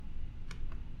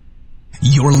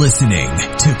You're listening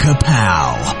to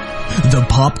Kapow, the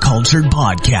pop culture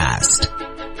podcast.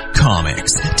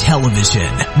 Comics, television,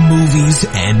 movies,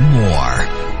 and more.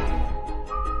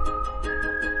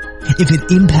 If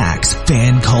it impacts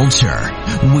fan culture,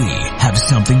 we have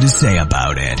something to say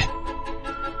about it.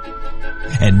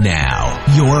 And now,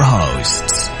 your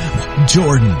hosts,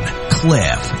 Jordan,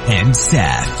 Cliff, and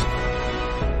Seth.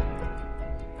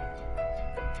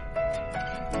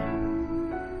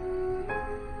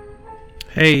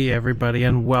 Hey everybody,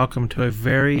 and welcome to a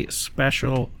very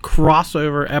special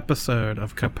crossover episode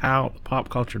of Kapow, the Pop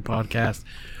Culture Podcast.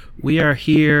 We are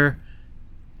here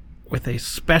with a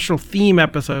special theme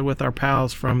episode with our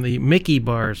pals from the Mickey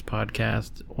Bars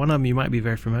podcast. One of them you might be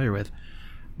very familiar with.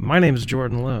 My name is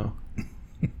Jordan Lowe.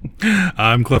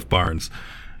 I'm Cliff Barnes.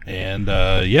 And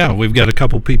we've got a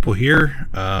couple people here.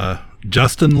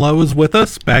 Justin Lowe is with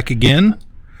us, back again.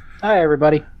 Hi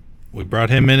everybody. We brought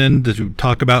him in to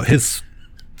talk about his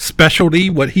specialty,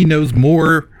 what he knows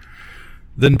more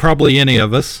than probably any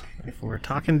of us. If we're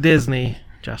talking Disney,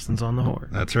 Justin's on the horn.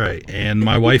 That's right. And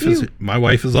my wife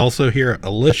is also here,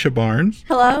 Alicia Barnes.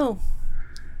 Hello.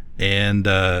 And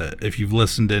if you've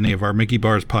listened to any of our Mickey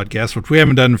Bars podcasts, which we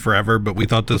haven't done in forever, but we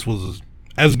thought this was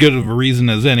as good of a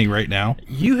reason as any right now.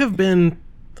 You've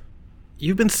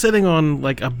been sitting on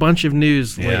like a bunch of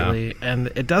news lately,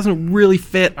 and it doesn't really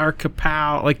fit our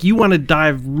kapow. Like, you want to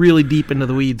dive really deep into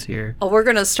the weeds here. Oh, we're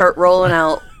going to start rolling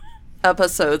out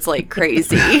episodes like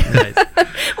crazy.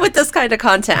 With this kind of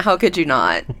content, how could you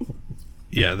not?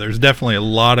 Yeah, there's definitely a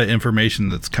lot of information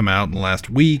that's come out in the last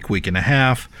week and a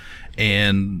half.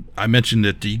 And I mentioned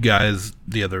it to you guys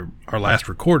our last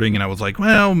recording, and I was like,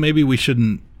 well, maybe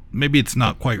it's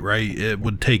not quite right. It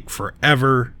would take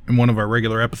forever in one of our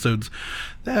regular episodes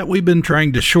that we've been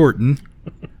trying to shorten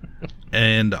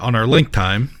and on our link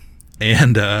time.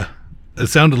 And it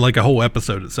sounded like a whole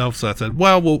episode itself. So I said,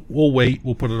 well, we'll wait.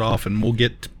 We'll put it off and we'll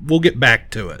get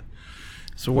back to it.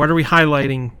 So what are we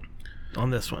highlighting on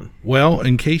this one? Well,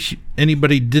 in case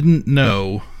anybody didn't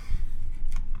know,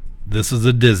 this is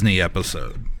a Disney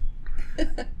episode.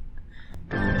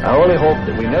 I only hope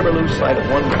that we never lose sight of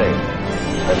one thing,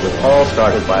 that was all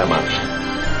started by a mouse.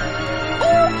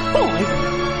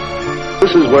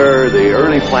 This is where the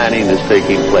early planning is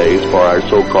taking place for our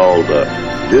so-called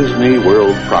Disney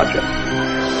World project.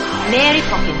 Mary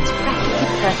Poppins,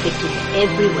 practically perfect in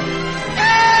every way.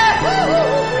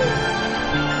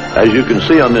 As you can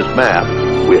see on this map,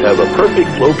 we have a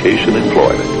perfect location in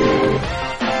Florida.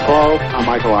 Hello, I'm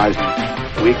Michael Eisner.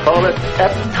 We call it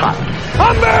Epcot.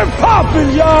 I'm Mary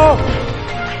Poppins, y'all!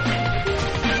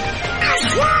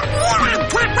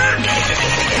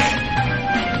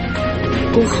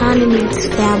 Ohana means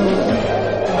family.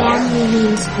 Family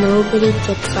means nobody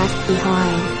gets left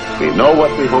behind. We know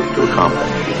what we hope to accomplish.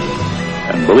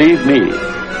 And believe me,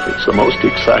 it's the most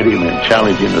exciting and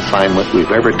challenging assignment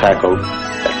we've ever tackled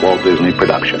at Walt Disney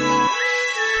Productions.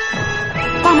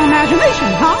 Fun imagination,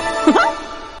 huh?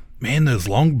 Man, those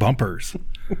long bumpers.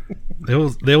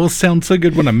 They will sound so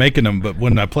good when I'm making them, but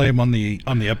when I play them on the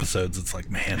episodes, it's like,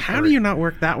 man. How do you not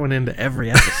work that one into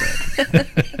every episode?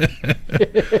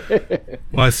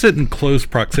 Well, I sit in close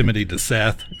proximity to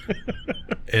Seth,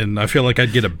 and I feel like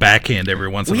I'd get a backhand every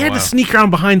once in a while. We had to sneak around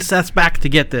behind Seth's back to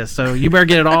get this, so you better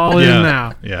get it all in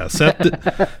now. Yeah,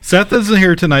 Seth isn't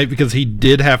here tonight because he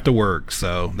did have to work,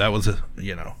 so that was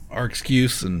our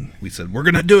excuse, and we said we're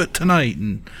gonna do it tonight.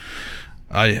 And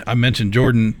I mentioned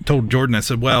told Jordan, I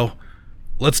said, well,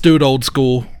 let's do it old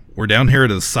school. We're down here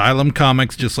at Asylum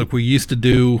Comics, just like we used to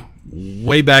do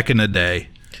way back in the day.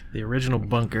 The original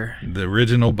bunker.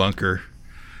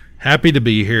 Happy to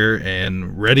be here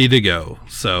and ready to go.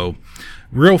 So,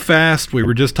 real fast, we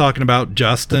were just talking about,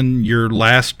 Justin, your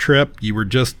last trip. You were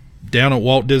just down at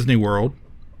Walt Disney World.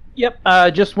 Yep,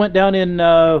 just went down in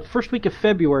first week of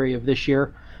February of this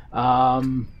year.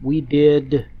 We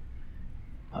did...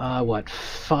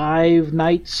 5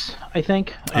 nights, I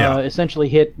think. Yeah. Essentially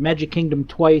hit Magic Kingdom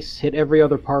twice, hit every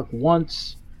other park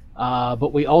once,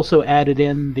 but we also added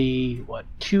in the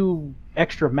 2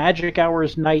 extra Magic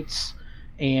Hours nights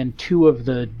and 2 of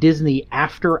the Disney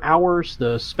After Hours,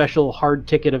 the special hard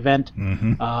ticket event.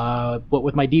 Mm-hmm. But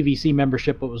with my DVC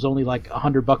membership, it was only like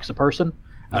 $100 a person.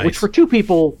 Nice. Which for 2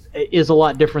 people is a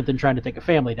lot different than trying to take a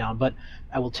family down. But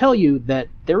I will tell you that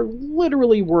there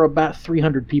literally were about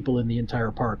 300 people in the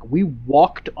entire park. We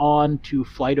walked on to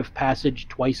Flight of Passage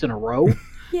twice in a row.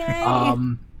 Yay!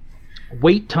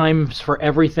 Wait times for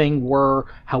everything were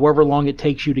however long it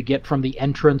takes you to get from the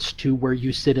entrance to where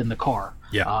you sit in the car.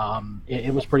 Yeah.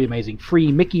 It was pretty amazing. Free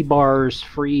Mickey bars,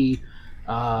 free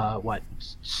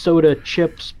soda,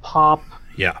 chips, pop.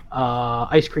 Yeah.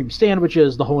 Ice cream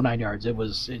sandwiches, the whole 9 yards.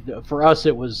 For us.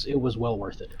 It was well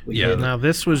worth it. Now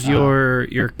this was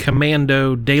your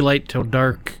commando daylight till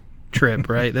dark trip,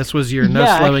 right? This was your no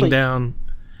slowing down.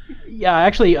 Yeah,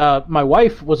 actually, my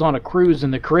wife was on a cruise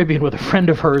in the Caribbean with a friend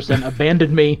of hers and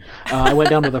abandoned me. I went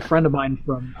down with a friend of mine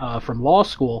from law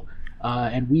school,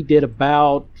 and we did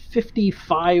about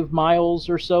 55 miles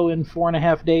or so in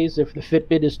 4.5 days, if the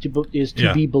Fitbit is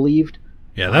to be believed.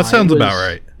 Yeah, that sounds about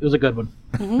right. It was a good one.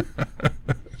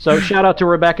 Mm-hmm. So shout out to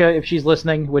Rebecca if she's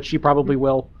listening, which she probably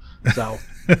will. So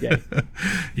yeah.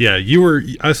 Yeah,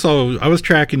 I was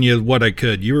tracking you what I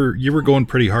could. You were going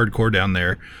pretty hardcore down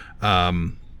there.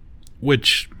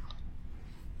 Which,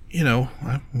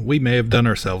 we may have done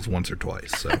ourselves once or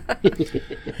twice. So,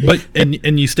 but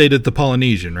and you stayed at the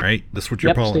Polynesian, right? That's what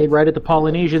you're stayed right at the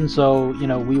Polynesian. So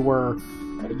we were,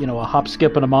 a hop,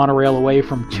 skip, and a monorail away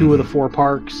from 2 of the 4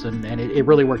 parks, and it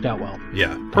really worked out well.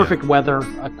 Yeah, perfect weather.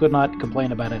 I could not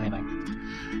complain about anything.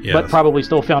 Yeah, but probably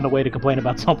still found a way to complain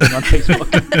about something on Facebook.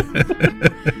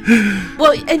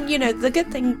 Well, and the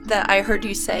good thing that I heard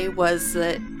you say was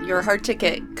that your hard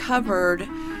ticket covered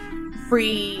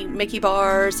free Mickey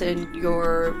bars and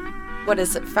your,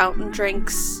 fountain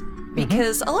drinks,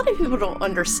 because a lot of people don't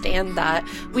understand that.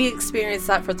 We experienced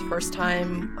that for the first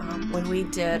time when we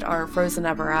did our Frozen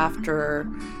Ever After.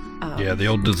 The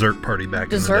old dessert party back in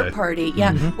the day. Dessert party,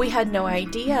 yeah. Mm-hmm. We had no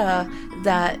idea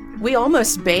that we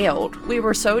almost bailed. We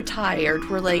were so tired.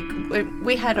 We're like,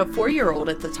 we had a 4-year-old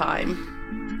at the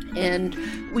time, and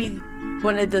we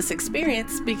wanted this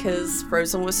experience because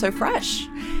Frozen was so fresh.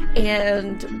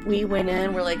 And we went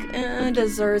in, we're like,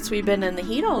 desserts, we've been in the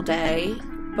heat all day.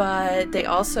 But they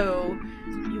also,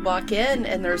 you walk in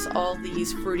and there's all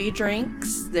these fruity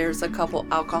drinks. There's a couple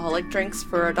alcoholic drinks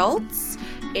for adults.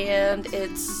 And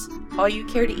it's all you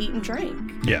care to eat and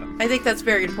drink. Yeah. I think that's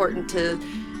very important to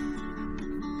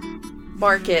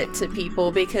market to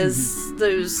people, because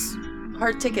those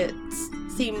hard tickets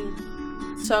seem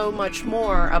so much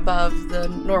more above the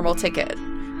normal ticket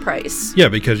price. Yeah,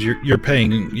 because you're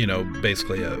paying,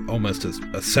 basically almost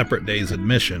a separate day's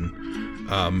admission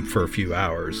for a few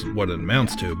hours, what it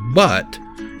amounts to. But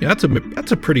that's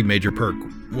a pretty major perk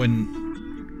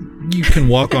when you can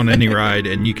walk on any ride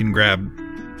and you can grab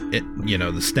it,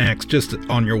 the snacks just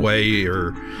on your way,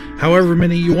 or however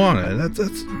many you want.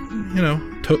 That's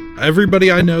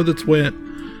everybody I know that's went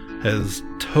has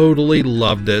totally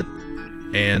loved it,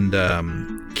 and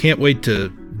can't wait to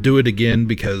do it again,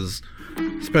 because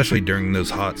especially during those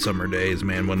hot summer days,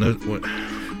 man,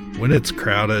 when it's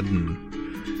crowded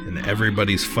and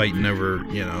everybody's fighting over,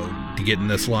 to get in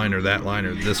this line or that line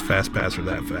or this fast pass or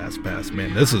that fast pass,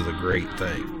 man, this is a great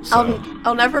thing. So.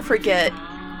 I'll never forget,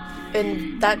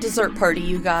 in that dessert party,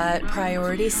 you got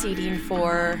priority seating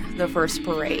for the first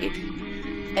parade.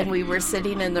 And we were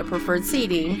sitting in the preferred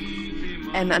seating,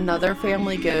 and another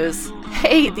family goes,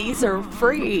 "Hey, these are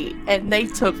free." And they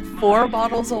took 4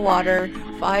 bottles of water,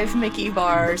 5 Mickey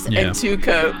bars, and 2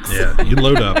 Cokes. Yeah, you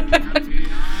load up.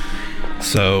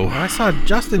 So I saw,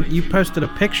 Justin, you posted a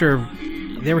picture.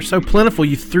 They were so plentiful,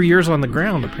 you threw yours on the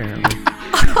ground, apparently.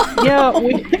 Yeah,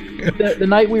 the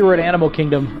night we were at Animal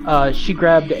Kingdom, she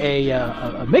grabbed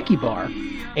a Mickey bar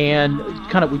and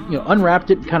kind of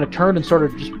unwrapped it, and kind of turned and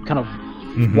started just kind of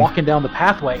walking down the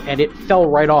pathway, and it fell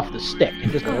right off the stick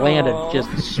and just landed just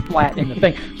splat in the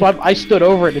thing. So I stood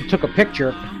over it and took a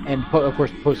picture, and of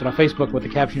course posted on Facebook with the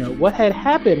caption, what had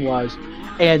happened was,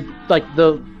 and like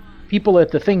the people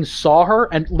at the thing saw her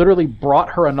and literally brought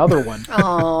her another one.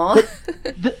 Aww.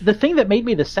 The thing that made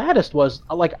me the saddest was,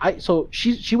 so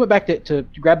she went back to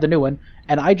grab the new one,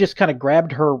 and I just kind of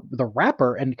grabbed the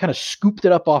wrapper and kind of scooped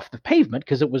it up off the pavement,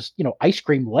 because it was, ice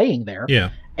cream laying there.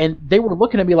 Yeah. And they were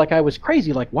looking at me like I was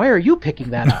crazy, like, why are you picking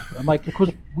that up? I'm like, because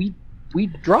we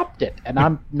dropped it, and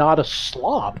I'm not a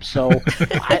slob, so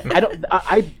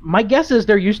my guess is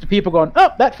they're used to people going, oh,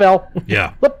 that fell.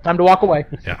 Yeah. Whoop, time to walk away.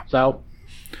 Yeah. So.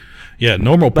 Yeah,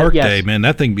 normal park day, man,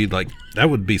 that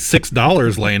would be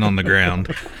 $6 laying on the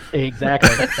ground. Exactly.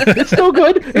 It's still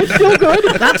good. It's still good.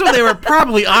 That's what they were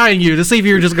probably eyeing you to see if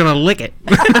you were just going to lick it.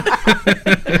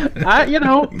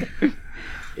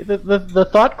 The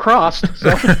thought crossed. So.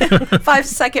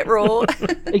 5-second rule.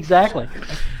 Exactly.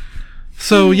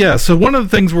 So one of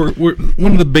the things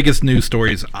one of the biggest news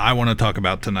stories I want to talk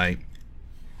about tonight,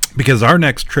 because our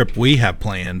next trip we have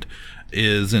planned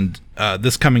is in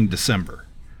this coming December.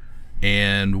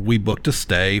 And we booked a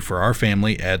stay for our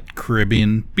family at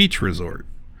Caribbean Beach Resort,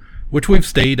 which we've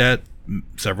stayed at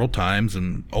several times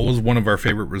and always one of our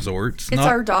favorite resorts. It's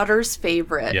our daughter's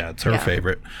favorite. Yeah, it's her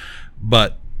favorite.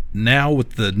 But now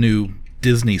with the new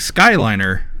Disney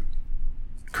Skyliner,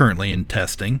 currently in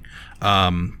testing,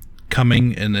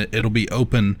 coming, and it'll be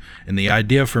open. And the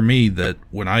idea for me that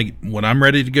when I'm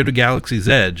ready to go to Galaxy's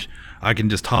Edge, I can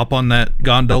just hop on that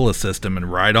gondola system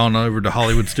and ride on over to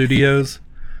Hollywood Studios.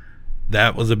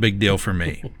 That was a big deal for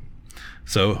me.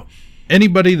 So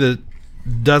anybody that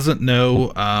doesn't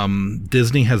know,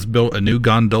 Disney has built a new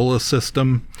gondola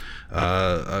system.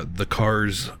 The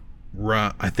cars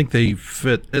run, I think they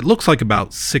fit, it looks like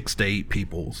about 6 to 8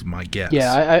 people is my guess.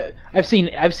 Yeah, I've seen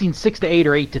 6 to 8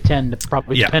 or 8 to 10,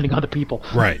 probably depending on the people.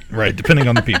 Right, depending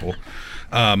on the people.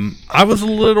 I was a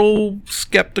little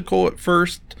skeptical at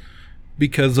first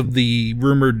because of the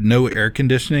rumored no air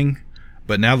conditioning,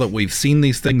 but now that we've seen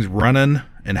these things running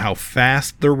and how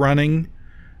fast they're running,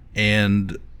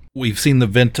 and we've seen the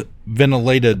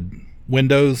ventilated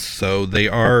windows, so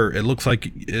it looks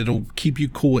like it'll keep you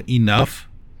cool enough,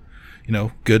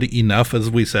 good enough,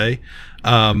 as we say.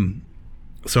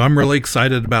 So I'm really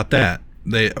excited about that.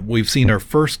 We've seen our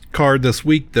first car this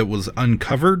week that was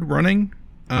uncovered running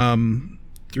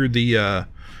through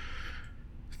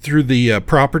the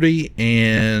property,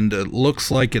 and it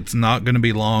looks like it's not going to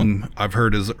be long. I've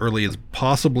heard as early as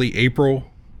possibly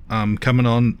April, coming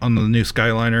on the new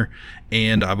Skyliner.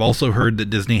 And I've also heard that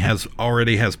Disney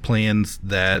already has plans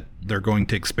that they're going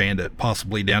to expand it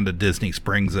possibly down to Disney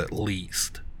Springs at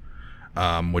least,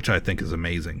 which I think is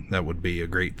amazing. That would be a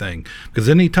great thing, because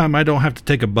anytime I don't have to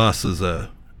take a bus is a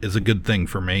good thing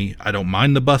for me. I don't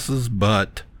mind the buses,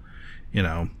 but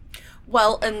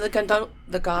Well, and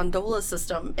the gondola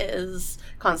system is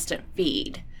constant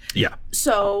feed. Yeah.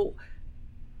 So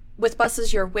with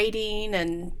buses, you're waiting,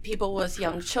 and people with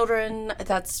young children,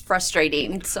 that's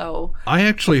frustrating. So I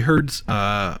actually heard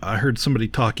somebody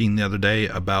talking the other day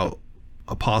about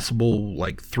a possible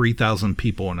 3,000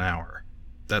 people an hour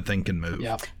that thing can move.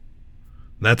 Yeah,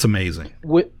 that's amazing.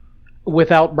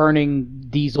 Without burning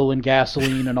diesel and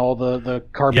gasoline and all the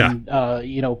carbon,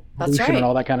 pollution and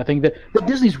all that kind of thing. That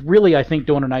Disney's really, I think,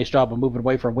 doing a nice job of moving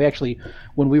away from. We actually,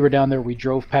 when we were down there, we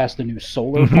drove past the new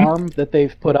solar farm that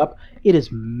they've put up. It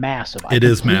is massive. I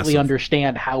completely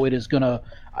understand how it is going to.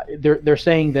 They're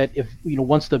saying that if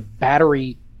once the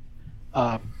battery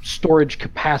storage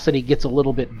capacity gets a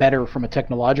little bit better from a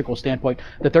technological standpoint,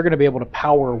 that they're going to be able to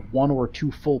power 1 or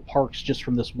 2 full parks just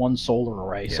from this one solar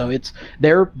array. Yeah. So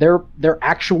they're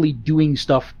actually doing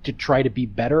stuff to try to be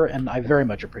better, and I very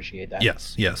much appreciate that.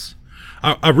 Yes.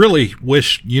 I really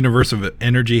wish Universe of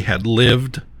Energy had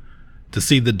lived to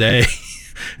see the day,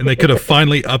 and they could have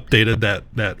finally updated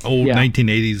that old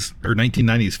 1980s or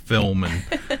 1990s film and.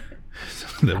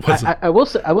 I will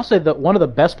say that one of the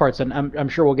best parts, and I'm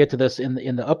sure we'll get to this in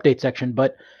the update section,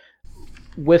 but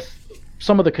with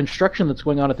some of the construction that's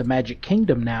going on at the Magic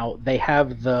Kingdom now, they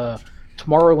have the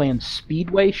Tomorrowland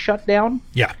Speedway shut down.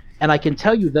 Yeah. And I can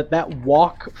tell you that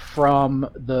walk from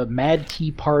the Mad Tea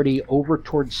Party over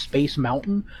towards Space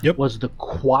Mountain was the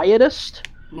quietest,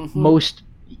 most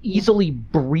easily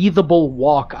breathable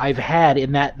walk I've had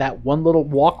in that one little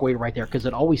walkway right there, because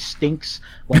it always stinks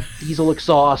like diesel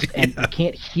exhaust, and you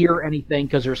can't hear anything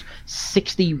because there's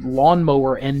 60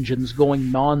 lawnmower engines going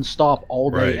nonstop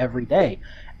all day every day.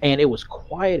 And it was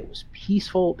quiet, it was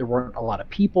peaceful, there weren't a lot of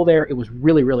people there. It was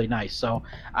really, really nice. So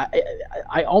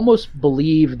I almost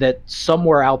believe that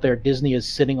somewhere out there Disney is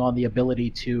sitting on the ability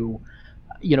to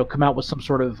come out with some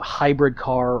sort of hybrid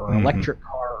car or electric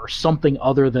car or something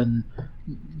other than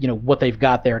what they've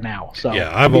got there now. So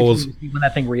I've always, when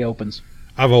that thing reopens,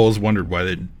 I've always wondered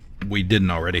why we didn't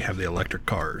already have the electric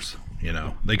cars.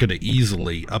 They could have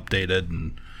easily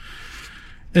updated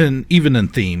and even in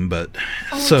theme, but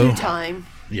due time.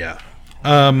 Yeah.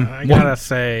 I gotta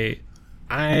say,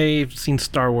 I've seen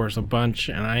Star Wars a bunch,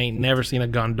 and I ain't never seen a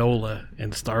gondola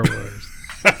in Star Wars.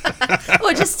 Well,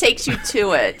 it just takes you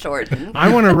to it, Jordan.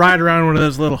 I want to ride around one of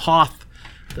those little Hoth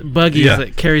buggies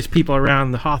that carries people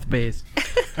around the Hoth bays.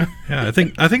 Yeah, I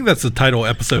think that's the title,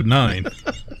 episode 9.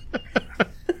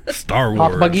 Star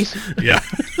Wars. Hoth buggies? Yeah.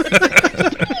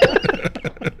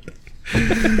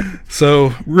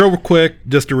 So, real quick,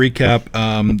 just to recap,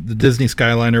 the Disney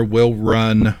Skyliner will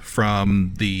run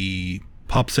from the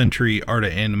Pop Century Art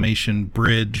of Animation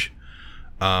Bridge.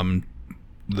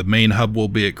 The main hub will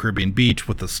be at Caribbean Beach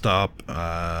with a stop,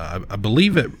 I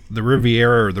believe, at the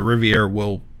Riviera, or the Riviera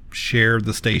will share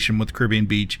the station with Caribbean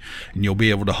Beach, and you'll be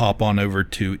able to hop on over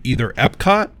to either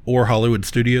Epcot or Hollywood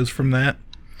Studios from that,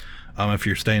 if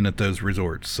you're staying at those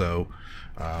resorts. So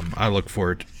I look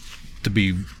for it to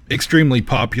be extremely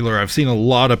popular. I've seen a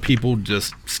lot of people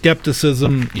just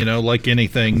skepticism, like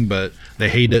anything, but they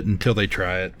hate it until they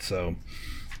try it. So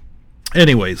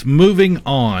anyways, moving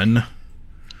on,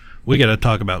 we got to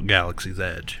talk about Galaxy's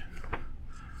Edge,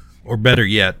 or better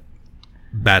yet,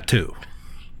 Batuu.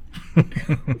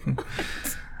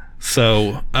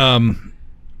 So,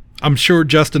 I'm sure,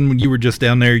 Justin, when you were just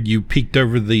down there, you peeked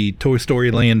over the Toy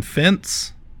Story Land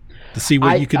fence to see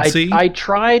what you could see? I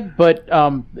tried, but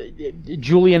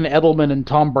Julian Edelman and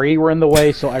Tom Brady were in the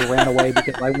way, so I ran away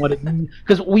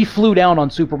because we flew down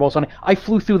on Super Bowl Sunday. I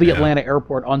flew through the Atlanta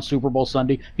airport on Super Bowl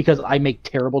Sunday because I make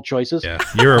terrible choices. Yeah,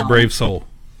 you're a brave soul.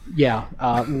 Yeah,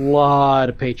 a lot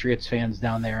of Patriots fans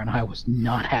down there, and I was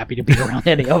not happy to be around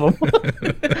any of them.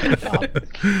 But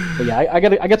yeah,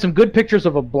 I got some good pictures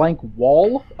of a blank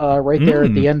wall right there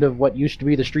at the end of what used to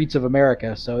be the Streets of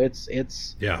America. So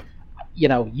it's yeah. You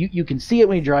know, you can see it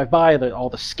when you drive by, all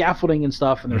the scaffolding and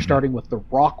stuff, and they're starting with the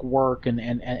rock work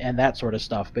and that sort of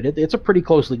stuff. But it's a pretty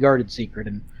closely guarded secret,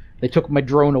 and they took my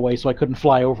drone away so I couldn't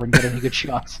fly over and get any good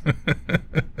shots.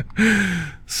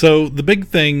 So the big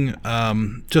thing,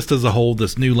 just as a whole,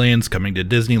 this new land's coming to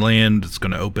Disneyland. It's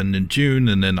going to open in June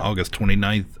and then August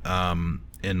 29th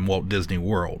in Walt Disney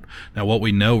World. Now, what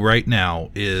we know right now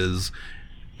is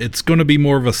it's going to be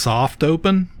more of a soft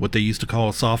open, what they used to call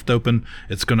a soft open.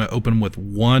 It's going to open with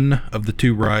one of the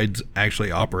two rides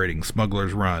actually operating.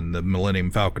 Smuggler's Run, the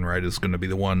Millennium Falcon ride, is going to be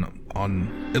the one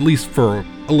on, at least for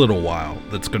a little while,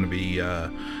 that's going to be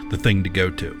the thing to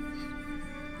go to.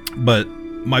 But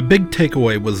my big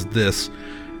takeaway was this: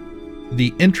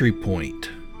 the entry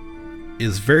point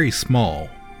is very small.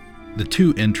 The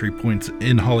two entry points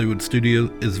in Hollywood Studios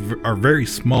are very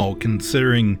small,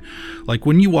 considering, like,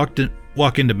 when you walk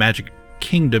into Magic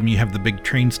Kingdom, you have the big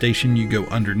train station, you go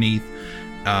underneath.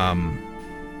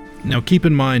 Now keep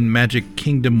in mind, Magic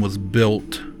Kingdom was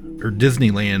built, or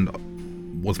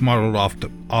Disneyland was modeled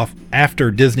off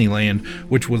after Disneyland,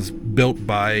 which was built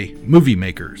by movie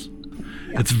makers.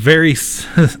 It's very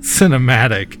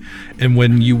cinematic, and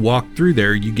when you walk through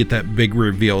there, you get that big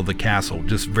reveal of the castle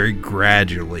just very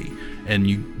gradually, and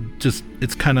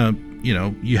it's kind of,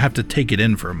 you have to take it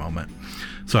in for a moment.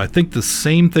 So I think the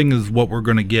same thing is what we're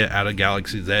going to get out of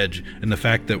Galaxy's Edge, and the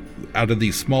fact that out of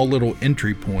these small little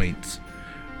entry points,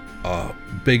 a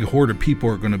big horde of people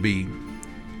are going to be,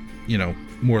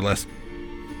 more or less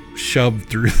shoved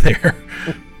through there.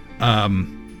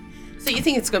 So you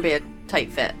think it's going to be a tight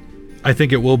fit? I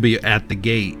think it will be at the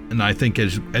gate, and I think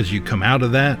as you come out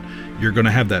of that, you're going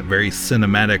to have that very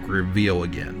cinematic reveal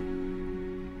again.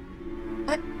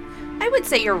 I would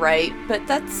say you're right, but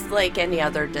that's like any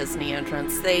other Disney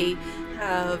entrance. They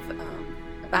have a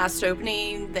fast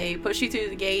opening, they push you through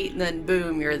the gate, and then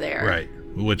boom, you're there. Right,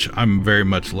 which I'm very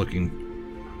much looking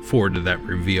forward to that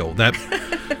reveal. That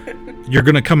you're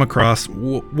going to come across.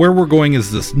 Where we're going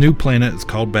is this new planet. It's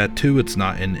called Batuu. It's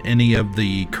not in any of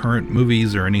the current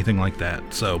movies or anything like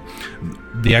that. So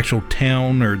the actual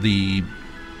town or the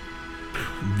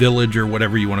village or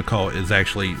whatever you want to call it is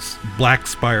actually Black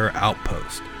Spire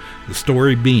Outpost. The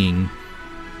story being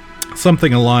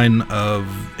something in the line of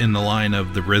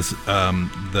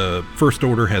the First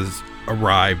Order has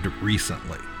arrived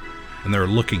recently, and they're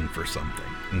looking for something.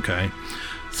 Okay.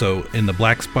 So in the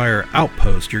Black Spire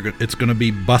Outpost, it's going to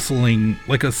be bustling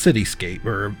like a cityscape,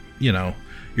 or,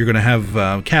 you're going to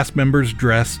have cast members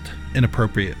dressed in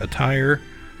appropriate attire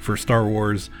for Star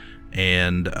Wars,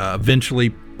 and eventually,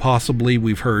 possibly,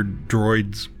 we've heard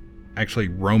droids actually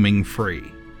roaming free.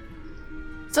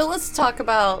 So let's talk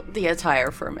about the attire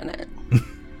for a minute.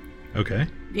 Okay.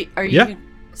 Are you? Yeah.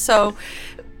 So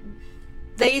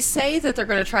they say that they're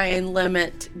going to try and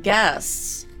limit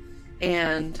guests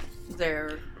and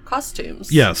their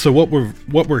costumes. Yeah, so what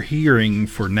we're hearing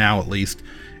for now, at least,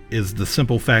 is the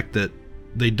simple fact that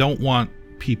they don't want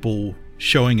people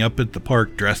showing up at the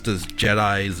park dressed as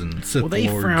Jedis and Sith Lords. Well,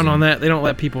 they frown on that. They don't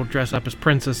let people dress up as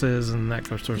princesses and that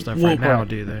sort of stuff now,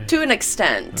 do they? To an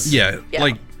extent. Yeah,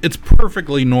 like, it's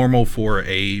perfectly normal for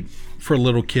a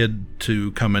little kid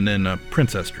to come in a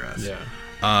princess dress. Yeah.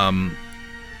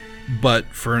 But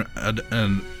for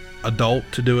an adult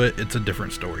to do it, it's a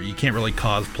different story. You can't really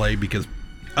cosplay because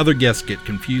other guests get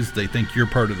confused. They think you're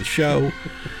part of the show,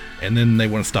 and then they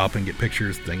want to stop and get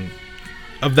pictures, thing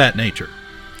of that nature.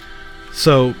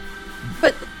 So,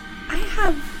 but I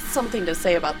have something to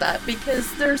say about that,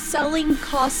 because they're selling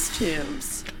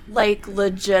costumes, like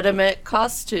legitimate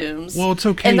costumes. Well, it's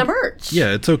okay. In the merch.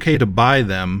 Yeah, it's okay to buy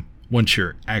them once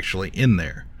you're actually in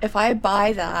there. If I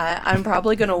buy that, I'm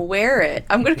probably going to wear it.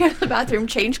 I'm going to go to the bathroom,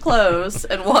 change clothes,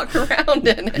 and walk around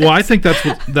in it. Well, I think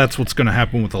that's what's going to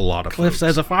happen with a lot of Cliff folks.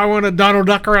 says, if I want to Donald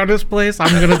Duck around this place,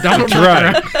 I'm going to Donald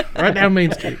Duck right down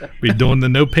Main Street. Be doing the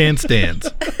no pants dance.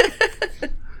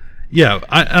 Yeah,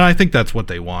 I think that's what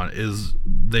they want. Is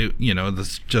this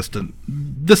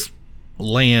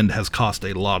land has cost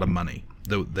a lot of money.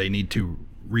 They need to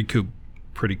recoup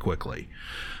pretty quickly.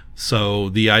 So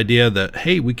the idea that,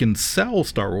 hey, we can sell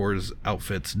Star Wars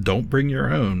outfits, don't bring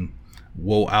your own.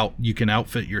 You can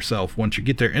outfit yourself once you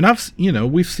get there. And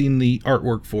we've seen the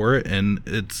artwork for it, and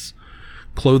it's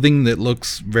clothing that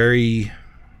looks very,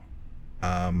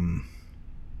 what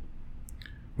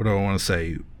do I want to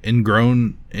say,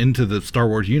 ingrown into the Star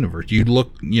Wars universe. You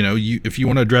look, if you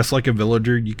want to dress like a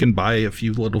villager, you can buy a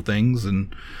few little things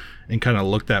and kind of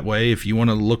look that way. If you want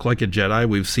to look like a Jedi,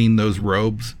 we've seen those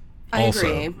robes. I also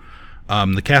agree.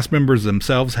 The cast members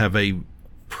themselves have a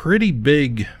pretty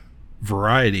big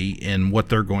variety in what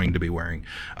they're going to be wearing.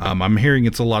 I'm hearing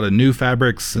it's a lot of new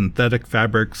fabrics, synthetic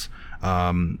fabrics,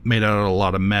 made out of a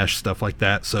lot of mesh, stuff like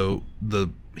that. So the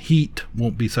heat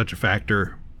won't be such a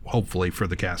factor, hopefully, for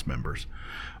the cast members.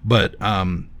 But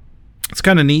it's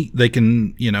kind of neat. They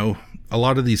can, a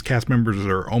lot of these cast members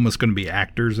are almost going to be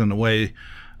actors in a way,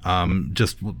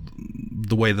 just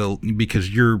the way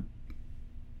because you're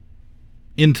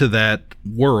into that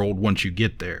world once you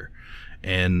get there,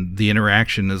 and the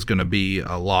interaction is going to be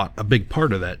a big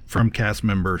part of that from cast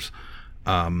members,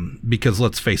 because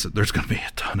let's face it, there's going to be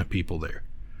a ton of people there,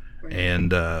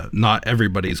 and not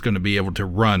everybody's going to be able to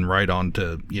run right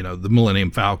onto the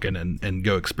Millennium Falcon and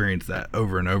go experience that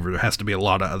over and over. There has to be a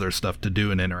lot of other stuff to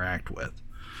do and interact with.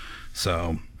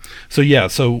 So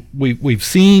we've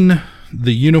seen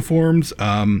the uniforms.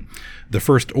 The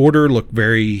First Order look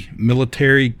very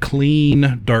military,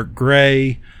 clean, dark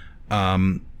gray.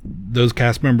 Those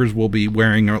cast members will be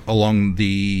wearing along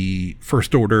the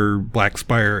First Order Black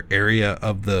Spire area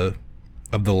of the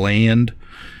land,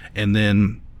 and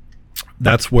then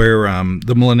that's where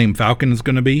the Millennium Falcon is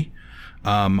going to be.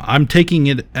 I'm taking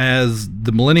it as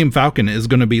the Millennium Falcon is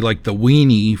going to be like the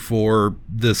weenie for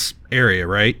this area,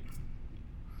 right?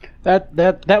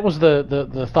 That was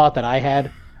the thought that I had.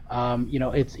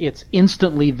 It's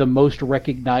instantly the most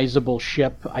recognizable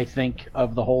ship, I think,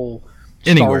 of the whole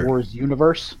Star Wars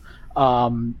universe.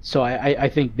 So I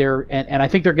think I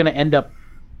think they're going to end up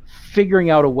figuring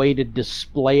out a way to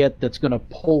display it that's going to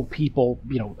pull people,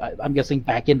 I'm guessing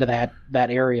back into that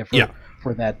area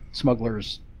for that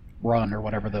Smuggler's Run or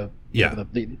whatever the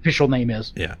official name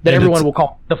is. Yeah. That everyone will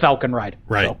call the Falcon Ride.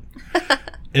 Right. So.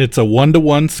 It's a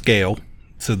 1-to-1 scale.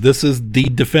 So this is the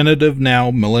definitive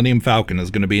now. Millennium Falcon is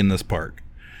going to be in this park.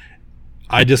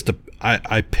 I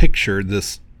picture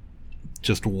this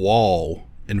just wall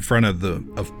in front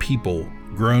of people,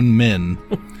 grown men,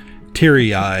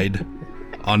 teary-eyed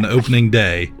on opening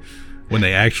day when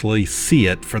they actually see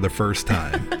it for the first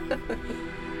time.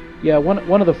 Yeah,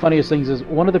 one of the funniest things is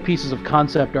one of the pieces of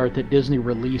concept art that Disney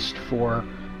released for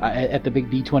at the big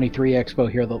D23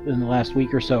 Expo here in the last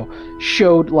week or so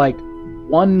showed like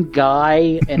one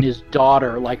guy and his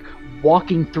daughter like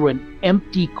walking through an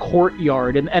empty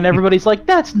courtyard, and everybody's like,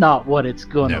 that's not what it's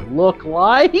gonna look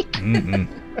like. Mm-mm.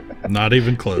 Not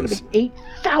even close.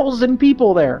 8,000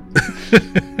 people there.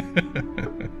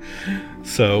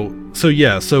 So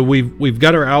we've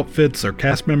got our outfits. Our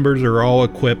cast members are all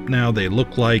equipped now. They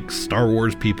look like Star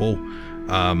Wars people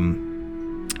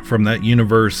from that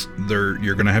universe.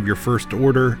 You're going to have your First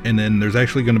Order, and then there's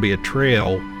actually going to be a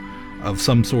trail of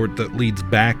some sort that leads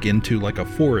back into like a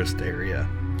forest area,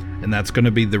 and that's going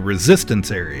to be the Resistance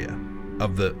area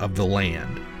of the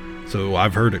land. So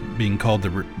I've heard it being called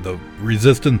the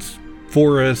Resistance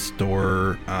Forest,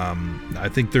 or I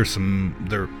think there's some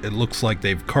there. It looks like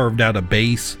they've carved out a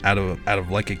base out of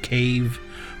like a cave,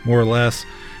 more or less,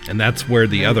 and that's where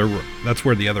the other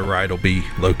ride will be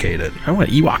located. I want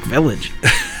Ewok Village.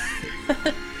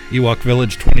 Ewok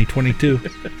Village 2022.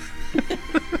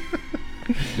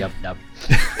 Yep.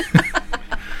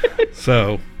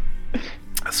 So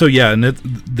yeah, and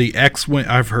the X-wing.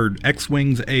 I've heard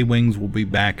X-wings, A-wings will be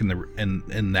back in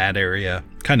that area,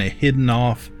 kind of hidden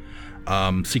off,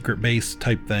 secret base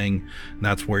type thing. And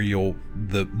that's where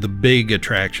the big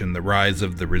attraction, the Rise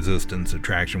of the Resistance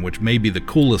attraction, which may be the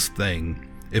coolest thing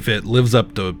if it lives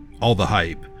up to all the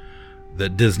hype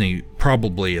that Disney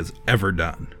probably has ever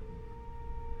done.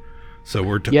 So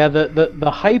we're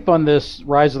the hype on this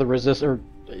Rise of the Resistance,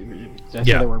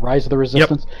 Rise of the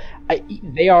Resistance. Yep.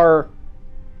 They are.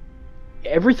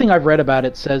 Everything I've read about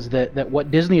it says that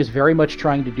what Disney is very much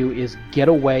trying to do is get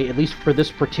away, at least for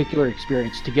this particular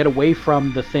experience, to get away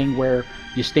from the thing where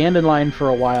you stand in line for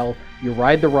a while, you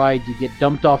ride the ride, you get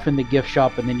dumped off in the gift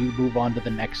shop, and then you move on to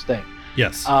the next thing.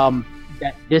 Yes.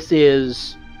 That this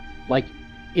is like,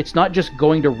 it's not just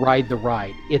going to ride the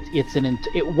ride.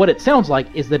 What it sounds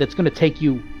like is that it's going to take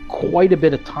you quite a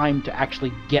bit of time to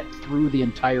actually get through the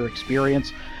entire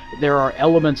experience. There are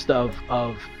elements of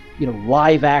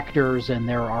live actors, and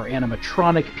there are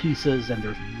animatronic pieces, and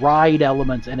there's ride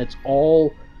elements, and it's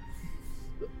all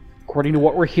according to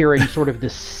what we're hearing, sort of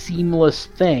this seamless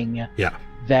thing. Yeah.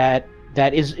 That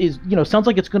is sounds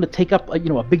like it's going to take up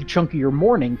a big chunk of your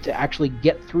morning to actually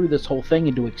get through this whole thing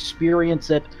and to experience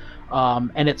it.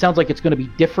 And it sounds like it's going to be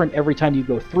different every time you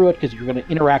go through it, because you're going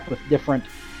to interact with different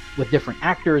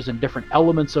actors and different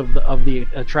elements of the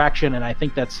attraction. And I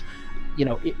think that's,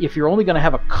 if you're only going to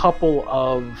have a couple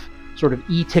of sort of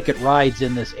e-ticket rides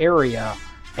in this area,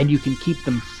 and you can keep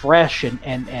them fresh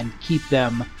and keep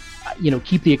them,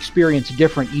 keep the experience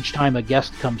different each time a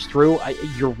guest comes through,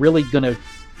 you're really going to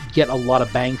get a lot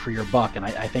of bang for your buck. And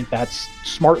I think that's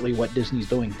smartly what Disney's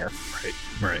doing here.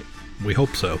 Right. We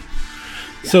hope so.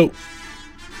 Yeah. So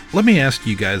let me ask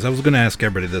you guys, I was going to ask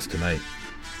everybody this tonight.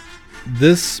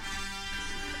 This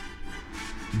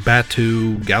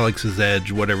Batuu, Galaxy's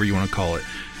Edge, whatever you want to call it,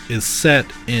 is set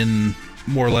in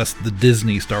more or less the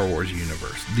Disney Star Wars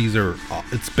universe.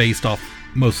 It's based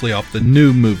mostly off the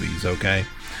new movies, okay?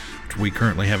 Which we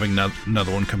currently have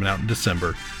another one coming out in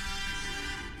December.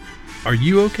 Are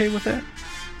you okay with that?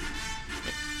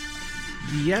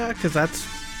 Yeah, because that's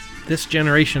this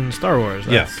generation Star Wars.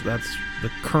 That's the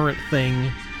current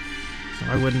thing.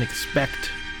 I wouldn't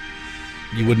expect.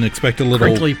 You wouldn't expect a little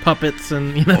crinkly puppets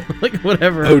and like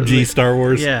whatever OG Star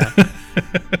Wars. Yeah,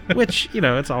 which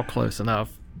it's all close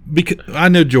enough. Because I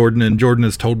know Jordan, and Jordan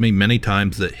has told me many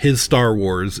times that his Star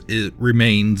Wars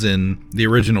remains in the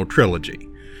original trilogy,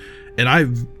 and I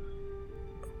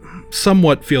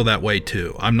somewhat feel that way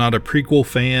too. I'm not a prequel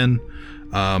fan.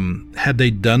 Had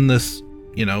they done this,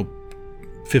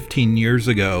 15 years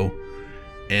ago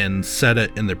and set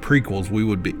it in the prequels,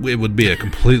 it would be a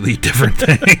completely different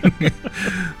thing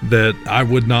that I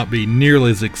would not be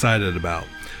nearly as excited about.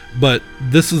 But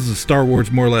this is a Star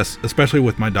Wars, more or less, especially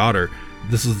with my daughter.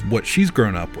 This is what she's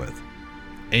grown up with,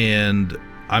 and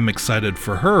I'm excited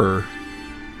for her.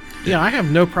 Yeah, I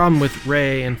have no problem with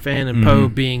Rey and Finn and Poe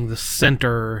being the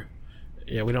center.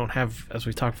 Yeah, we don't have, as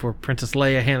we talked before, Princess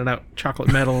Leia handing out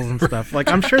chocolate medals and stuff. Like,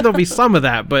 I'm sure there'll be some of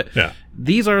that, but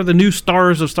these are the new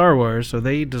stars of Star Wars, so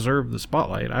they deserve the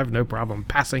spotlight. I have no problem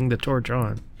passing the torch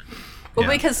on. Well,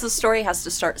 because the story has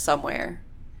to start somewhere.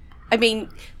 I mean,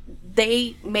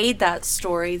 they made that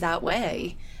story that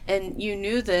way, and you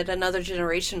knew that another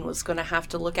generation was going to have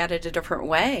to look at it a different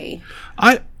way.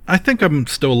 I think I'm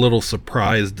still a little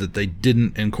surprised that they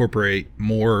didn't incorporate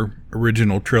more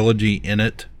original trilogy in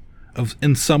it.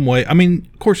 In some way. I mean,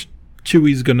 of course,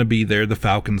 Chewie's going to be there, the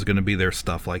Falcon's going to be there,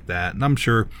 stuff like that. And I'm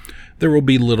sure there will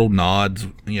be little nods,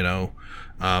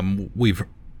 we've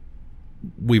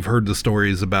heard the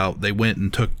stories about they went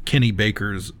and took Kenny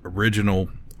Baker's original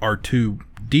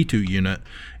R2-D2 unit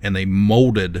and they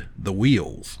molded the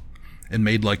wheels and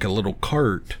made like a little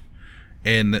cart.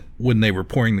 And when they were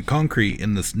pouring the concrete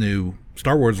in this new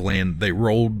Star Wars land, they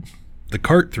rolled the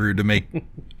cart through to make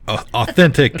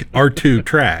authentic R2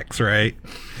 tracks, right?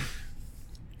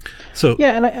 So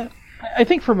yeah, and I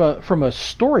think from a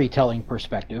storytelling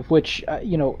perspective, which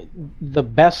the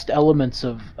best elements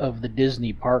of the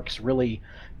Disney parks really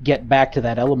get back to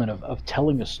that element of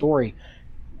telling a story.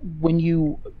 When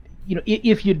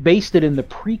if you'd based it in the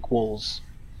prequels,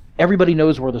 everybody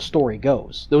knows where the story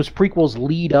goes. Those prequels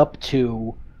lead up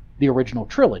to the original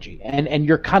trilogy, and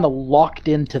you're kind of locked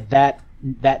into that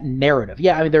narrative.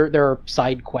 Yeah, I mean there are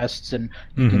side quests, and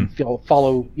you can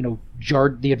follow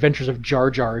the adventures of Jar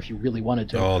Jar if you really wanted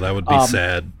to. Oh, that would be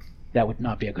sad. That would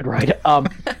not be a good ride.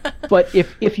 But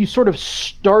if you sort of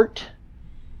start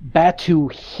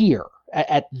Batuu here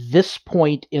at this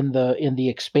point in the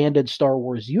expanded Star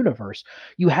Wars universe,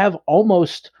 you have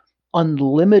almost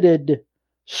unlimited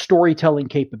storytelling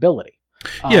capability.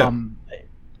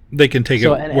 They can take it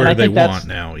where they want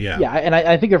now. Yeah, and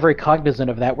I think they're very cognizant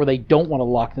of that, where they don't want to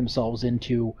lock themselves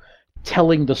into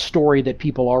telling the story that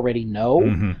people already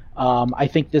know. I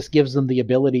think this gives them the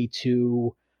ability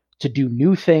to do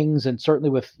new things, and certainly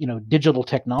with digital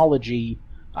technology,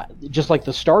 just like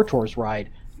the Star Tours ride.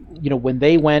 When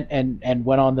they went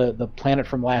went on the planet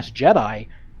from Last Jedi,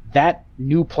 that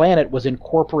new planet was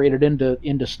incorporated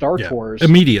into Star Tours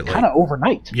immediately, kind of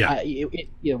overnight. Yeah,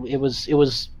 it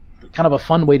was kind of a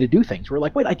fun way to do things. We're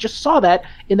like, wait, I just saw that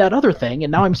in that other thing,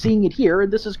 and now I'm seeing it here,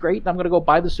 and this is great, and I'm going to go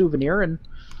buy the souvenir, and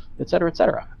et cetera, et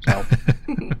cetera. So.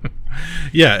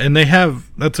 Yeah, and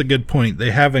that's a good point.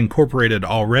 They have incorporated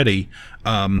already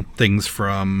things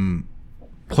from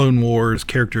Clone Wars,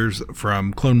 characters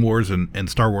from Clone Wars and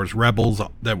Star Wars Rebels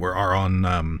that are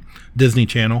on Disney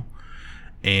Channel.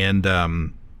 And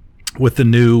with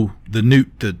the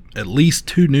at least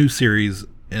 2 new series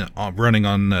running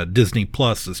on Disney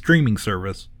Plus, the streaming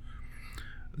service,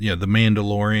 The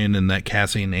Mandalorian and that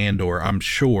Cassian Andor, I'm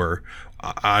sure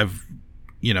I've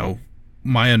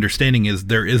my understanding is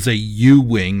there is a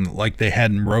U-wing like they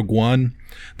had in Rogue One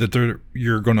that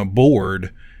you're going to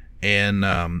board and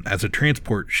as a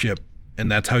transport ship,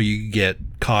 and that's how you get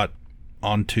caught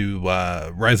onto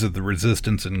Rise of the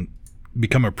Resistance and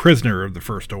become a prisoner of the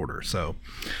First Order. So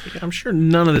I'm sure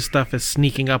none of this stuff is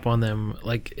sneaking up on them.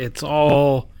 Like, it's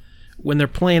all, when they're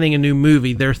planning a new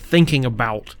movie, they're thinking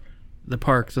about the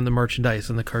parks and the merchandise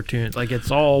and the cartoons. Like,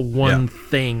 it's all one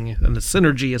thing, and the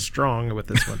synergy is strong with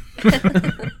this one.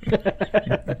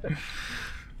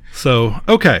 So,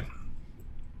 okay.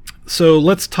 So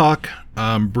let's talk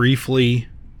briefly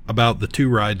about the two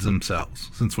rides themselves,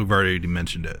 since we've already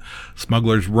mentioned it.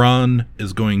 Smuggler's Run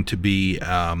is going to be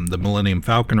the Millennium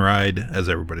Falcon ride, as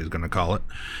everybody's going to call it.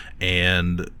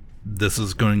 And this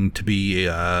is going to be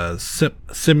a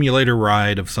simulator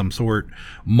ride of some sort,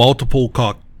 multiple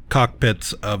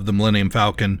cockpits of the Millennium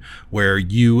Falcon, where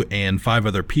you and 5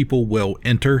 other people will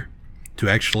enter to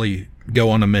actually go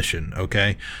on a mission,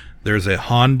 okay? There's a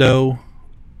Hondo,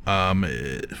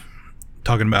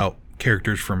 talking about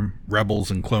characters from Rebels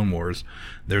and Clone Wars.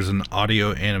 There's an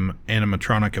audio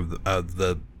animatronic of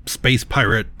the space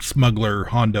pirate smuggler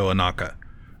Hondo Anaka.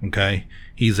 Okay,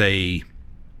 he's I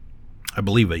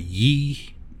believe a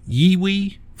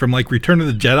Yiwi from like Return of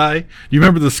the Jedi. You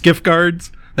remember the skiff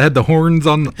guards that had the horns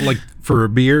on, like, for a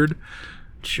beard?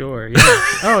 Sure. Yeah.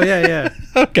 Oh yeah, yeah.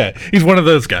 Okay, he's one of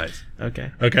those guys.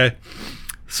 Okay.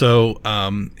 So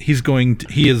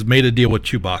he has made a deal with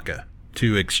Chewbacca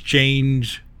to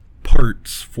exchange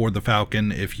parts for the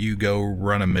Falcon if you go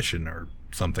run a mission or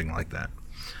something like that.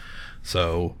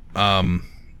 So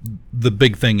the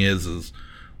big thing is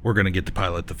we're going to get to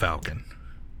pilot the Falcon.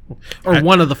 Or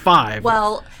one of the 5.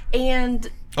 Well, and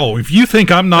Oh, if you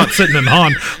think I'm not sitting in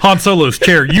Han Solo's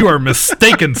chair, you are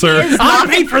mistaken, sir. I'm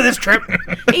paid for this trip.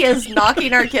 He is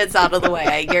knocking our kids out of the way,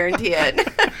 I guarantee it.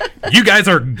 You guys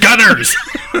are gunners.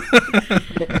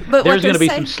 But there's going to be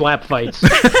some slap fights.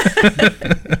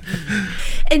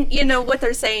 And you know what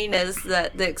they're saying is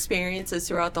that the experiences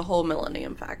throughout the whole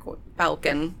Millennium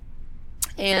Falcon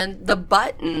and the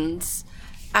buttons,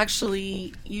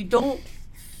 actually, you don't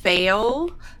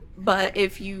fail, but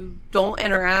if you don't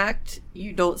interact,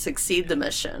 you don't succeed the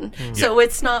mission. So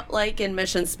it's not like in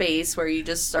Mission Space where you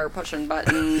just start pushing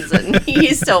buttons and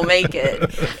you still make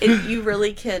it. You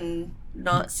really can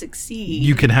not succeed.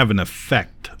 You can have an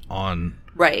effect on...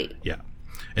 Right. Yeah.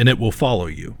 And it will follow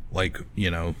you, like,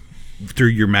 through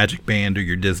your Magic Band or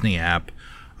your Disney app,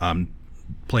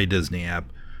 Play Disney app,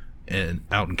 and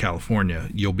out in California,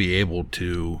 you'll be able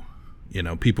to...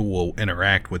 people will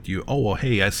interact with you. Oh, well,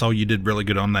 hey, I saw you did really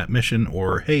good on that mission.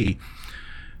 Or, hey,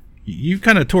 you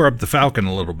kind of tore up the Falcon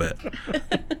a little bit.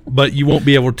 But you won't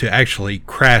be able to actually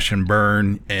crash and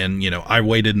burn. And, I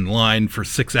waited in line for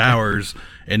 6 hours.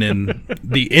 And then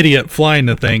the idiot flying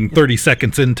the thing 30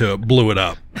 seconds into it blew it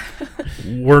up.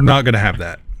 We're not going to have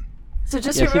that. So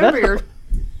just remember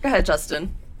Go ahead,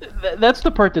 Justin. That's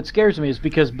the part that scares me, is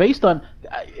because based on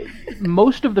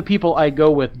most of the people I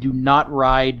go with do not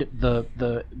ride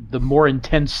the more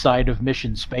intense side of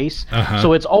Mission Space.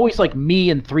 So it's always like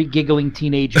me and 3 giggling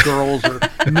teenage girls, or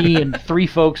me and 3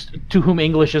 folks to whom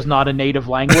English is not a native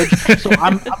language. So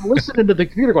I'm listening to the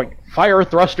computer going, fire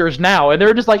thrusters now, and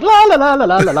they're just like la la la la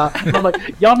la la la. And I'm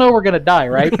like, y'all know we're gonna die,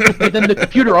 right? But then the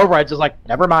computer overrides is like,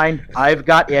 never mind, I've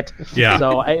got it. Yeah.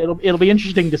 So it'll be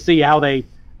interesting to see how they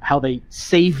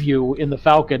save you in the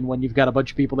Falcon when you've got a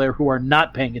bunch of people there who are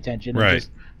not paying attention and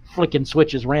just flicking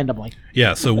switches randomly.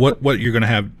 Yeah, so what you're going to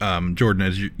have, Jordan,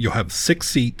 is you'll have 6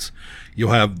 seats.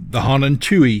 You'll have the Han and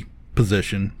Chewie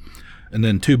position, and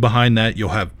then 2 behind that, you'll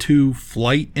have 2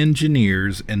 flight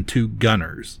engineers and 2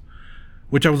 gunners,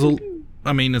 which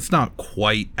it's not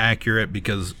quite accurate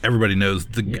because everybody knows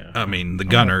the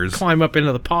gunners. Climb up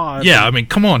into the pod. Yeah,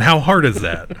 come on, how hard is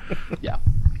that? Yeah.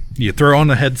 You throw on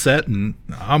a headset, and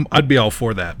I'd be all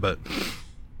for that. But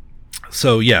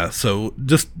so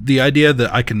just the idea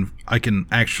that I can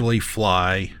actually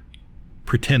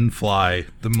pretend fly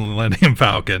the Millennium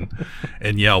Falcon,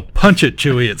 and yell "punch it,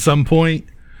 Chewie" at some point.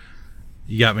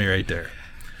 You got me right there.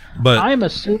 But I'm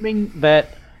assuming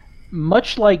that,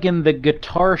 much like in the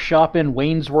guitar shop in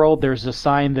Wayne's World, there's a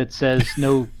sign that says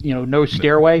no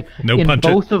stairway. No in punch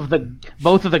both of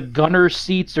the gunner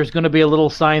seats, there's going to be a little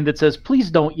sign that says,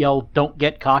 "Please don't yell, don't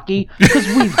get cocky," because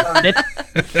we've heard it.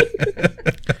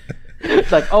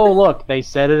 It's like, oh look, they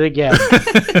said it again.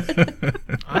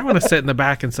 I want to sit in the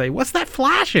back and say, "What's that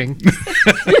flashing?"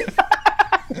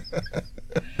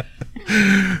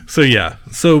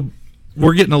 So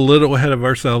we're getting a little ahead of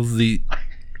ourselves. The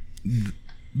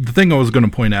thing I was going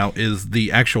to point out is the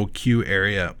actual queue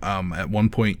area. At one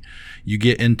point, you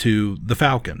get into the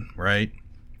Falcon, right?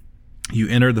 You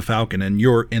enter the Falcon, and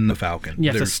you're in the Falcon.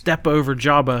 You have to step over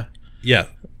Jabba. Yeah.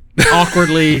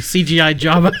 Awkwardly CGI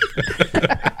Jabba.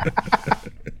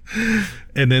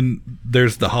 And then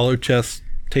there's the hollow chest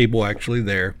table actually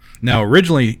there. Now,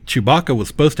 originally, Chewbacca was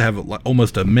supposed to have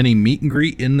almost a mini meet and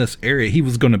greet in this area. He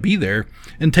was going to be there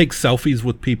and take selfies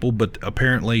with people, but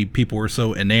apparently people were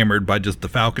so enamored by just the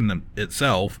Falcon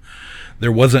itself,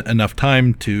 there wasn't enough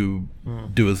time to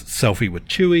do a selfie with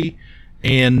Chewie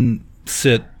and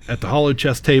sit at the hollow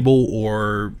chest table,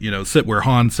 or, you know, sit where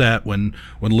Han sat when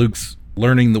Luke's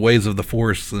learning the ways of the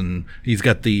Force and he's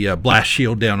got the blast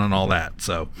shield down and all that.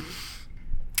 So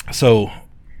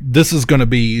this is going to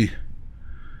be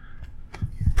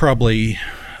probably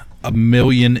 1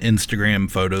 million Instagram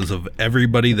photos of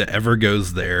everybody that ever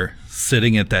goes there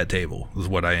sitting at that table is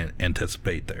what I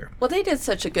anticipate there. Well, they did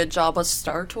such a good job of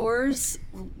Star Tours,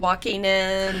 walking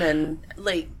in and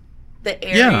like the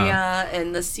area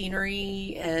and the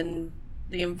scenery and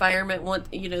the environment.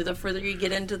 You know, the further you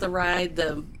get into the ride,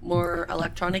 the more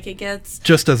electronic it gets.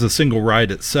 Just as a single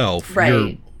ride itself, right?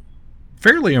 You're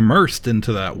fairly immersed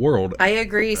into that world. I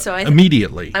agree. So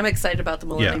immediately, I'm excited about the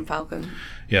Millennium Falcon.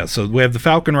 Yeah, so we have the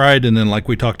Falcon ride, and then like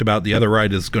we talked about, the other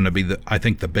ride is going to be, I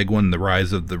think, the big one, the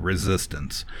Rise of the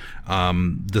Resistance.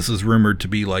 This is rumored to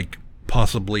be like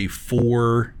possibly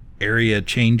 4 area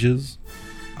changes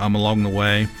along the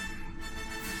way.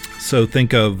 So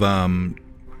think of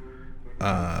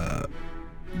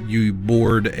you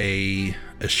board a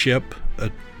ship,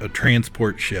 a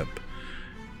transport ship.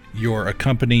 You're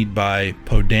accompanied by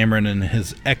Poe Dameron and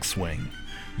his X-Wing.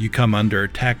 You come under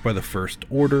attack by the First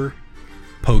Order.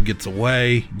 Poe gets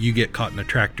away. You get caught in a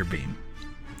tractor beam.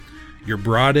 You're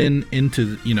brought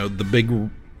into, you know, the big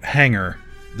hangar,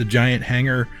 the giant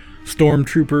hangar.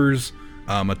 Stormtroopers,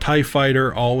 a TIE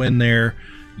fighter, all in there.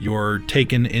 You're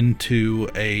taken into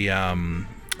a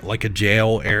like a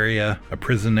jail area, a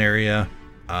prison area,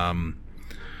 and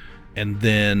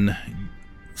then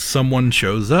someone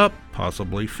shows up,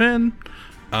 possibly Finn,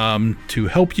 to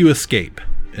help you escape.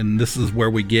 And this is where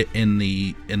we get in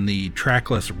the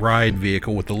trackless ride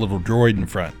vehicle with the little droid in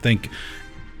front. Think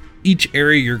each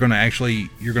area you're going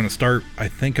to start, I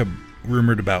think,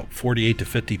 rumored about 48 to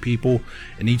 50 people,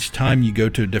 and each time you go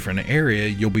to a different area,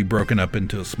 you'll be broken up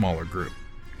into a smaller group.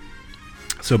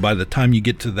 So by the time you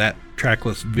get to that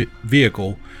trackless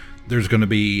vehicle, there's going to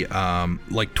be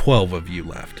like 12 of you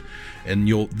left. And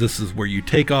this is where you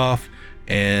take off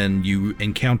and you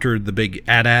encounter the big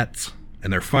AT-ATs,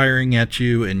 and they're firing at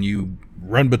you, and you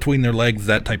run between their legs,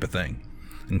 that type of thing.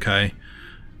 Okay?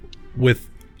 With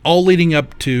all leading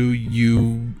up to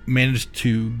your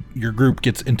group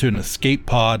gets into an escape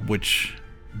pod, which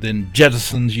then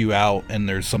jettisons you out, and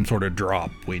there's some sort of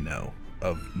drop, we know,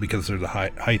 because there's a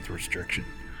height restriction.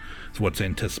 It's what's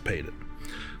anticipated.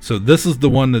 So this is the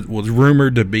one that was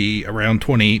rumored to be around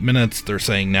 28 minutes. They're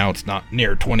saying now it's not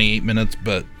near 28 minutes,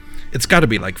 but it's got to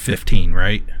be like 15,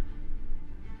 right?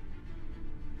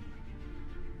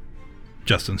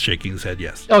 Justin's shaking his head,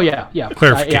 yes. Oh, yeah.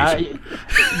 Clarification.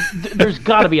 There's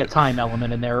got to be a time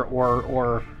element in there,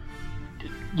 or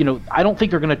you know, I don't think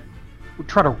they're going to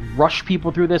try to rush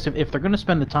people through this. If they're going to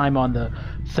spend the time on the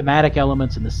thematic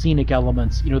elements and the scenic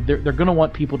elements, you know, they're going to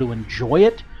want people to enjoy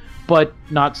it, but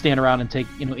not stand around and take,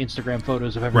 you know, Instagram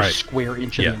photos of every square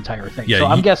inch of the entire thing. So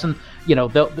I'm guessing, you know,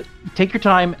 they'll take your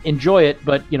time, enjoy it,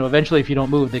 but, you know, eventually if you don't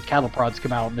move, the cattle prods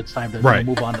come out and it's time to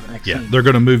move on to the next scene. They're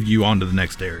going to move you on to the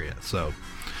next area. So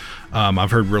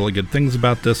I've heard really good things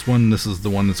about this one. This is the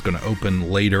one that's going to open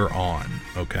later on,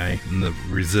 okay, in the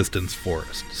Resistance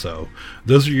Forest. So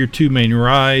those are your 2 main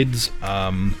rides.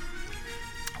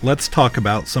 Let's talk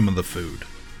about some of the food.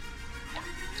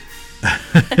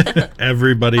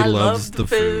 Everybody loves the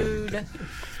food.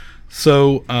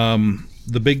 So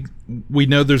we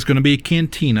know there's going to be a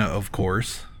cantina, of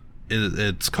course.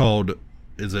 It's called,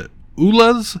 is it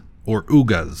Ulas or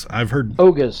Ugas? I've heard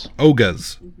Ogas.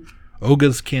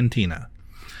 Oga's Cantina.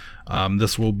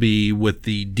 This will be with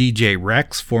the DJ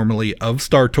Rex, formerly of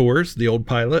Star Tours, the old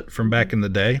pilot from back in the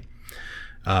day.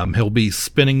 He'll be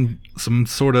spinning some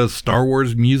sort of Star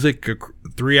Wars music, a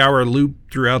 3-hour loop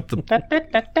throughout the...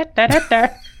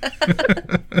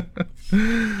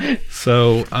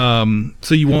 So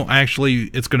you won't actually...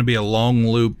 It's going to be a long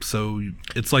loop, so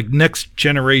it's like Next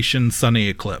Generation Sunny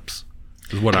Eclipse,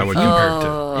 is what I would compare it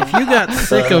to. If you got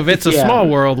sick of It's a Small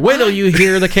World, wait till you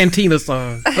hear the Cantina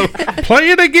song. Play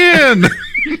it again!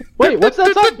 Wait, what's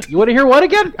that song? You want to hear what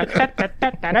again?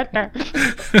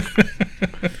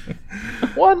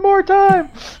 One more time.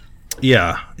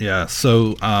 Yeah.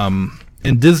 So,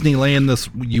 in Disneyland,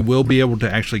 you will be able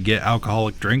to actually get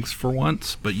alcoholic drinks for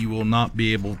once, but you will not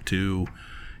be able to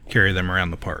carry them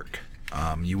around the park.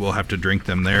 You will have to drink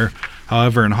them there.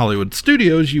 However, in Hollywood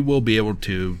Studios, you will be able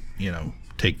to,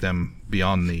 take them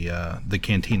beyond the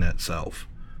cantina itself.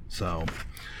 So,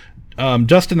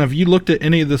 Justin, have you looked at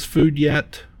any of this food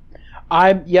yet?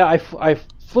 I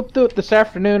flipped through it this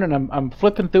afternoon, and I'm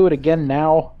flipping through it again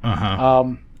now.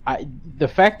 The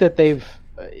fact that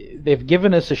they've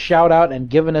given us a shout out and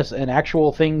given us an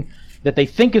actual thing that they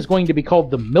think is going to be called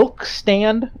the milk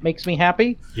stand makes me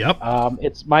happy. Yep.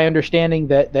 It's my understanding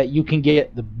that you can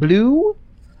get the blue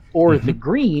or the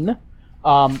green.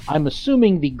 I'm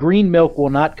assuming the green milk will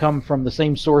not come from the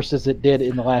same source as it did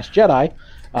in The Last Jedi.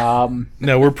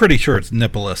 No, we're pretty sure it's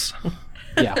Nippolis.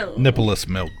 Yeah. Nippolis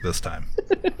milk this time.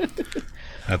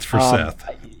 That's for Seth.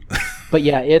 But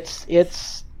yeah,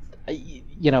 it's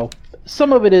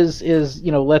some of it is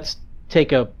let's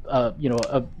take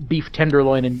a beef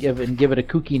tenderloin and give it a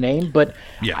kooky name, but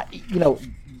yeah,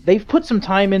 they've put some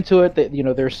time into it. That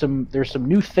there's some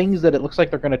new things that it looks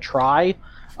like they're going to try.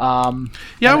 I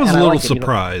was a little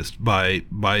surprised by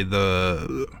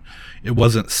the. It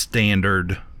wasn't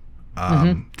standard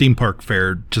theme park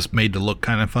fare, just made to look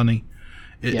kind of funny.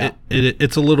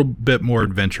 It's a little bit more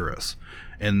adventurous.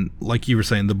 And like you were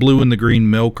saying, the blue and the green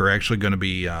milk are actually going to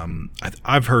be,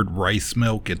 I've heard rice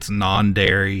milk. It's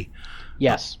non-dairy.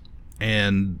 Yes.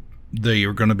 And they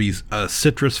are going to be a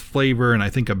citrus flavor and I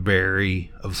think a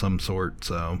berry of some sort.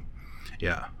 So,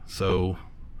 yeah. So,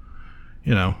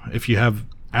 if you have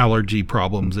allergy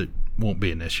problems, it won't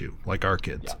be an issue like our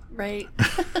kids. Yeah. Right.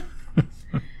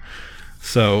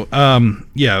 So,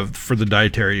 for the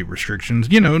dietary restrictions,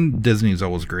 Disney's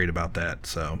always great about that.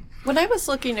 So. When I was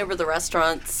looking over the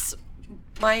restaurants,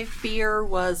 my fear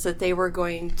was that they were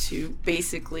going to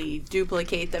basically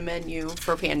duplicate the menu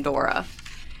for Pandora,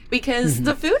 because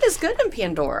the food is good in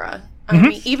Pandora. I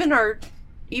mean,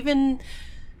 even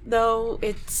though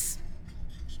it's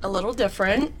a little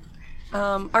different,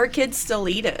 our kids still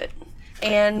eat it,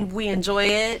 and we enjoy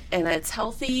it, and it's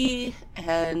healthy,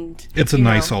 and it's a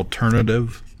nice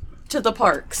alternative to the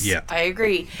parks. Yeah. I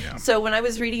agree. Yeah. So when I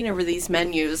was reading over these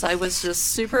menus, I was just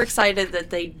super excited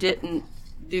that they didn't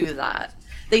do that.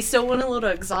 They still went a little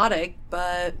exotic,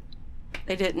 but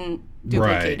they didn't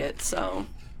duplicate it. So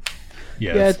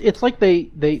yes. Yeah, it's like they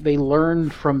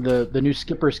learned from the new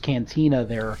Skipper's Cantina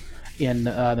there in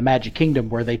the Magic Kingdom,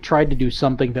 where they tried to do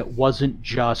something that wasn't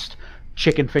just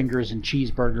chicken fingers and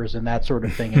cheeseburgers and that sort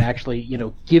of thing, and actually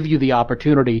give you the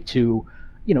opportunity to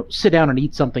sit down and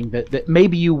eat something that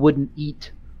maybe you wouldn't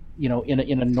eat, in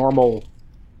a normal,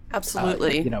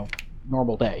 absolutely,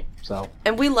 normal day. So.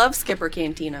 And we love Skipper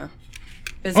Cantina.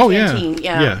 Canteen,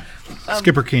 yeah.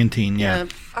 Skipper Canteen, yeah.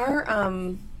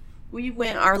 We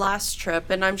went our last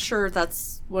trip, and I'm sure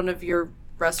that's one of your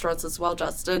restaurants as well,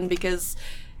 Justin, because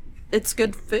it's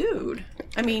good food.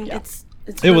 I mean, it's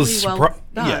really well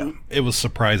done. Yeah, it was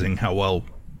surprising how well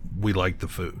we liked the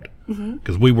food,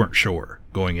 because we weren't sure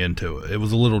going into it. It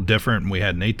was a little different, and we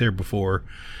hadn't ate there before.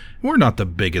 We're not the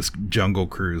biggest Jungle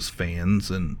Cruise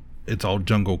fans, and it's all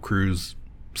Jungle Cruise.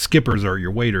 Skippers are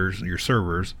your waiters, your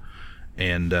servers,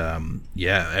 and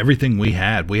everything we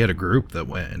had a group that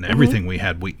went, and everything we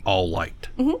had we all liked.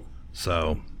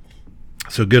 So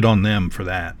good on them for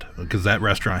that, because that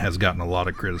restaurant has gotten a lot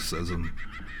of criticism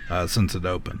since it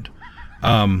opened.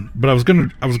 But I was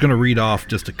gonna read off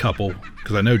just a couple,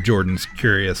 because I know Jordan's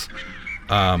curious,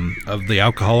 of the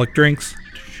alcoholic drinks.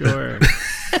 Sure.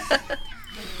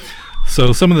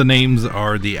 So some of the names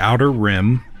are the Outer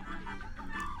Rim,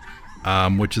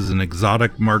 which is an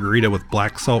exotic margarita with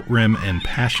black salt rim and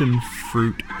passion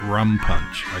fruit rum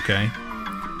punch. Okay.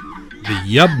 The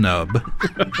Yub Nub,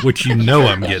 which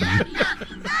I'm getting,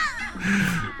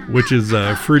 which is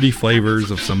fruity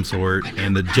flavors of some sort,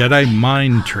 and the Jedi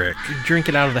Mind Trick. You drink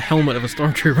it out of the helmet of a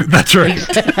stormtrooper. That's right.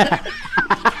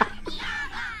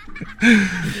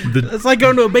 It's like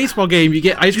going to a baseball game. You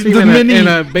get ice cream in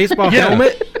a baseball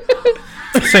helmet.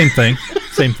 Same thing.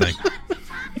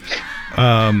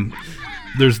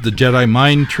 There's the Jedi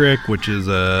Mind Trick, which is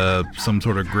some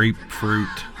sort of grapefruit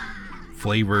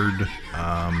flavored,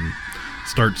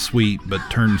 starts sweet but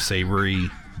turns savory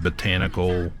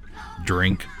botanical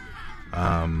drink.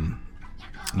 I'm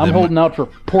holding out for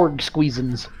porg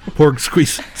squeezins. Porg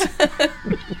squeezins.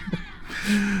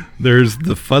 There's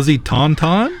the Fuzzy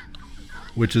Tauntaun,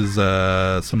 which is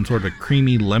some sort of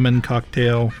creamy lemon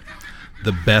cocktail.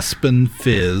 The Bespin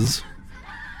Fizz,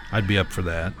 I'd be up for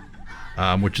that,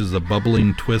 which is a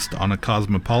bubbling twist on a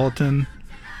Cosmopolitan.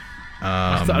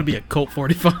 I thought it'd be a Colt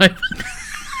 45.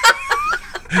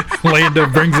 Lando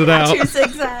brings it out. 2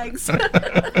 zigzags.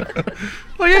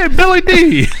 Oh yeah, Billy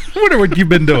D. Wonder what you've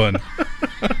been doing.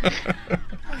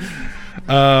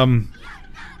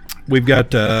 we've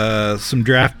got some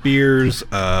draft beers,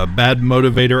 Bad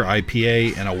Motivator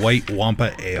IPA, and a White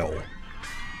Wampa Ale.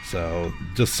 So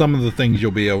just some of the things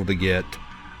you'll be able to get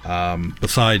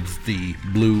besides the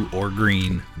blue or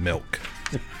green milk.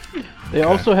 They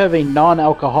also have a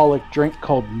non-alcoholic drink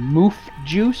called Moof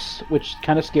Juice, which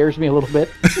kind of scares me a little bit.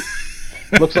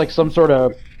 Looks like some sort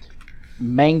of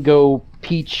mango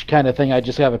peach kind of thing. I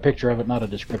just have a picture of it, not a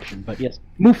description. But yes,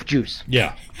 Moof Juice.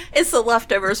 Yeah. It's the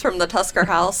leftovers from the Tusker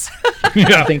house.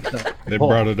 Yeah. I think so. They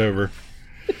brought it over.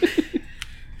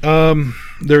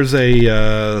 There's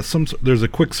a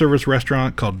quick service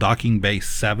restaurant called Docking Bay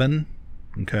 7.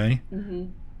 Okay. Mm-hmm.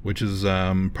 Which is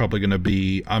probably going to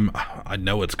be, I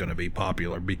know it's going to be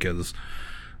popular because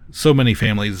so many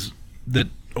families that,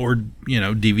 or,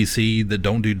 DVC that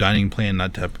don't do dining plan,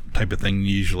 that type of thing,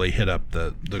 usually hit up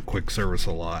the quick service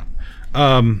a lot.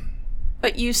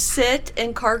 But you sit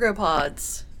in cargo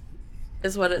pods,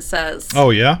 is what it says.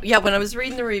 Oh, yeah? Yeah, when I was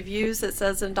reading the reviews, it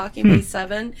says in Docking Bay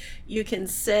 7, you can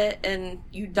sit and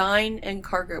you dine in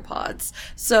cargo pods.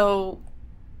 So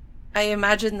I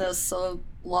imagine this a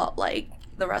lot like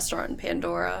the restaurant in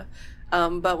Pandora,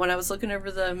 but when I was looking over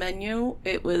the menu,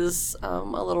 it was a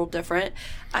little different.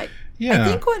 I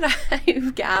think what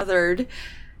I've gathered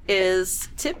is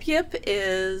Tip Yip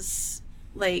is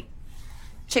like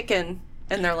chicken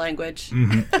in their language.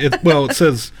 Mm-hmm. It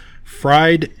says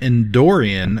fried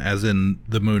Endorian, as in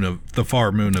the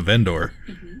far moon of Endor.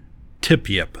 Mm-hmm. Tip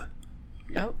Yip.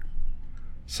 Oh.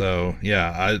 So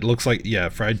it looks like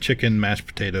fried chicken, mashed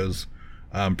potatoes.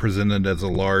 Presented as a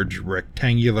large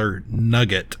rectangular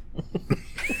nugget.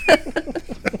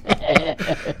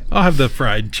 I'll have the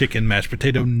fried chicken mashed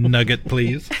potato nugget,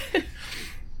 please.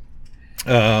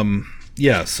 So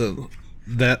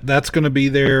that's going to be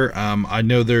there. I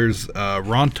know there's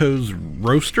Ronto's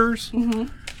Roasters.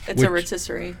 Mm-hmm. It's a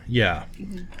rotisserie. Yeah.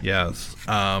 Mm-hmm. Yes.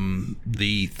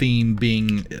 The theme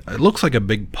being, it looks like a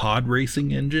big pod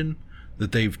racing engine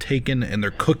that they've taken and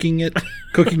they're cooking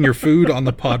your food on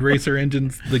the pod racer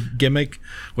engines, the gimmick,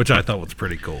 which I thought was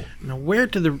pretty cool. Now, when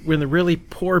the really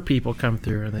poor people come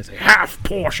through and they say half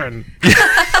portion?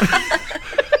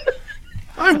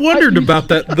 I wondered about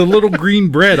that, the little green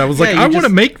bread. I was like, I want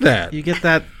to make that. You get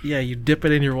that, you dip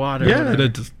it in your water. Yeah, and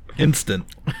it's just instant.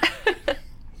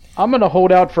 I'm going to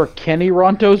hold out for Kenny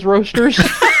Ronto's Roasters.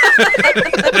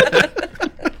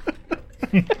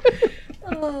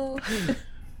 Oh.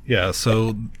 Yeah,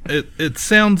 so it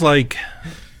sounds like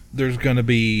there's going to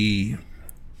be,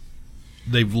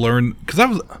 they've learned,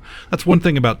 because that's one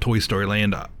thing about Toy Story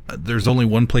Land. There's only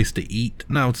one place to eat.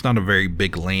 Now, it's not a very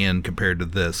big land compared to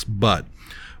this, but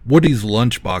Woody's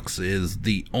Lunchbox is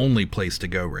the only place to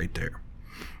go right there.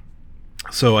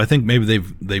 So I think maybe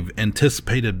they've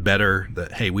anticipated better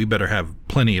that, hey, we better have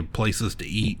plenty of places to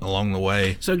eat along the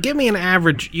way. So give me an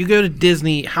average. You go to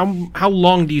Disney, how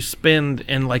long do you spend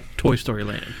in like Toy Story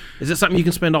Land? Is it something you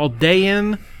can spend all day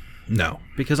in? No.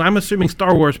 Because I'm assuming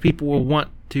Star Wars people will want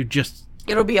to just...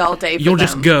 It'll be all day for You'll them.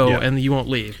 just go and you won't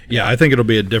leave. Yeah, I think it'll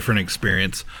be a different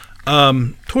experience.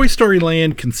 Toy Story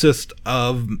Land consists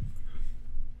of,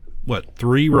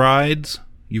 3 rides?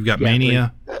 You've got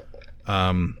Mania,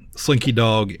 Slinky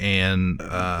Dog, and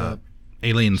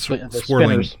Alien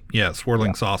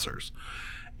Swirling Saucers.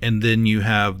 And then you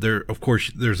have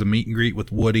there's a meet and greet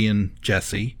with Woody and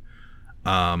Jessie.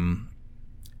 And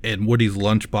Woody's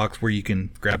Lunchbox where you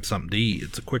can grab something to eat.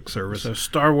 It's a quick service. So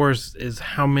Star Wars is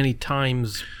how many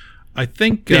times I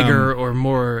think bigger or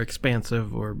more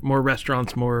expansive, or more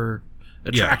restaurants, more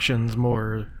attractions,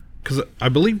 more... Because I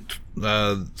believe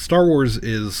Star Wars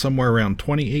is somewhere around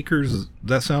 20 acres. Does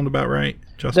that sound about right,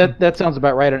 Justin? That sounds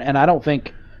about right. And I don't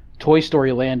think Toy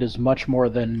Story Land is much more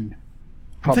than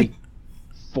probably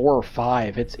 4 or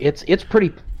 5. It's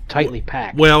pretty tightly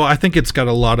packed. Well, I think it's got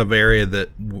a lot of area that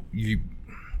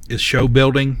is show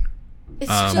building.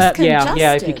 It's just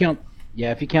congested.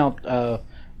 If you count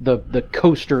the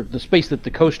coaster, the space that the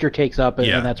coaster takes up,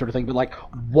 and that sort of thing, but like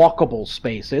walkable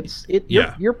space,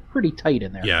 you're pretty tight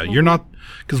in there. Yeah, you're not,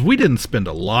 because we didn't spend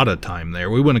a lot of time there.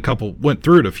 We went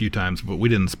through it a few times, but we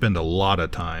didn't spend a lot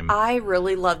of time. I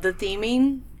really love the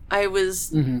theming. I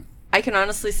can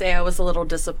honestly say I was a little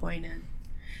disappointed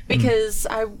because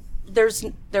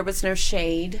there was no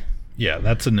shade. Yeah,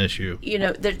 that's an issue.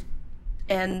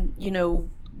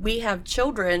 We have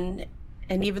children,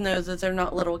 and even though that they're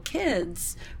not little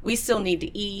kids, we still need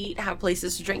to eat, have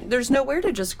places to drink. There's nowhere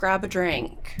to just grab a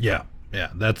drink. Yeah,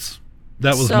 that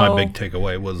was my big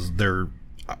takeaway. Was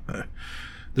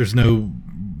there's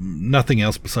nothing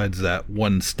else besides that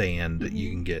one stand that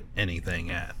you can get anything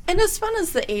at. And as fun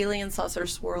as the Alien Saucer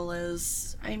Swirl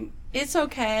is, it's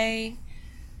okay.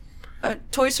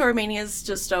 Toy Story Mania is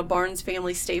just a Barnes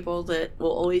family staple that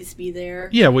will always be there.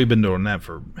 Yeah, we've been doing that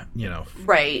for,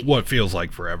 Right. what feels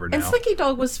like forever now. And Slinky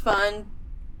Dog was fun,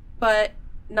 but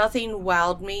nothing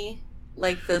wowed me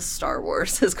like this Star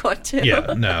Wars is going to.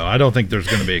 Yeah, no, I don't think there's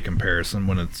going to be a comparison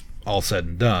when it's all said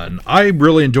and done. I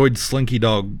really enjoyed Slinky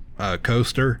Dog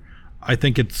Coaster. I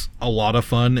think it's a lot of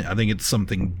fun. I think it's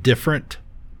something different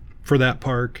for that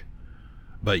park.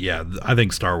 But yeah, I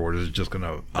think Star Wars is just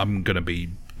I'm going to be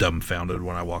dumbfounded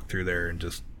when I walk through there and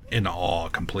just in awe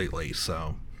completely.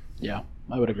 So Yeah,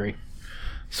 I would agree.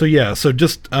 So yeah, so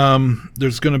just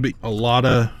there's going to be a lot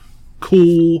of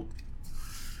cool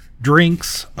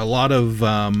drinks, a lot of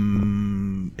I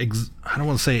don't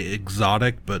want to say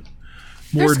exotic, but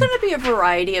more There's going to be a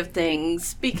variety of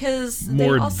things because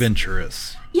more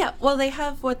adventurous. Yeah, well, they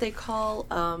have what they call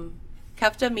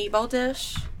kefta meatball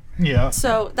dish. Yeah.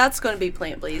 So that's going to be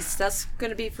plant-based. That's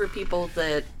going to be for people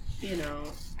that,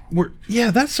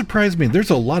 that surprised me. There's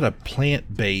a lot of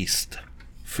plant-based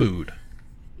food.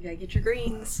 You gotta get your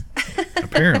greens.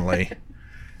 Apparently.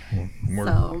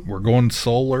 We're going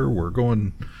solar. We're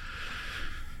going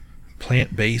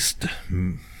plant-based.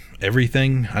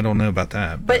 Everything. I don't know about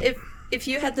that. But if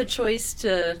you had the choice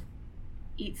to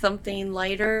eat something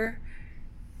lighter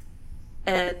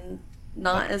and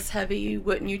not as heavy,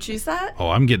 wouldn't you choose that? Oh,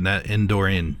 I'm getting that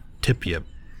Endorian tip-yip.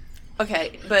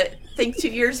 Okay, but think 2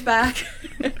 years back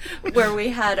where we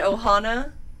had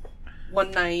Ohana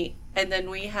one night, and then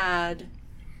we had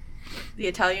the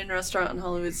Italian restaurant in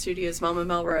Hollywood Studios, Mama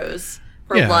Melrose,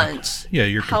 for lunch. Yeah,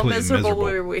 you're completely miserable. How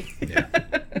miserable were we?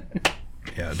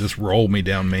 Yeah, just roll me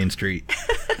down Main Street.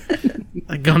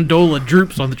 A gondola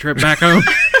droops on the trip back home.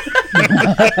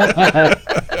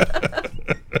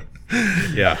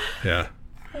 Yeah.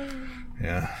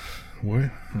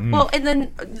 Well, and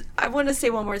then I want to say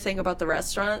one more thing about the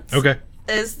restaurants. Okay.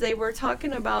 Is they were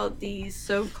talking about these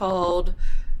so-called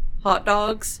hot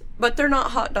dogs, but they're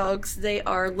not hot dogs. They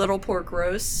are little pork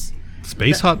roasts.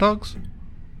 Space hot dogs?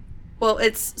 Well,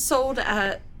 it's sold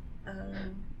at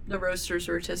the Roasters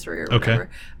Rotisserie or whatever.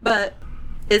 Okay. But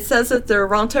it says that they're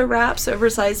Ronto wraps,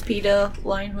 oversized pita,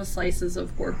 lined with slices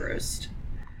of pork roast.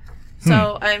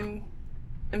 So I'm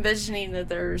envisioning that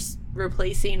there's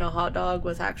replacing a hot dog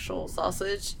with actual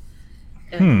sausage.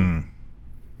 And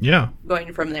Yeah.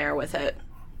 going from there with it.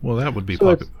 Well, that would be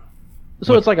So popular.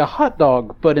 it's like a hot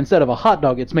dog, but instead of a hot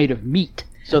dog, it's made of meat.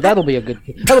 So that'll be a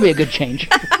good change.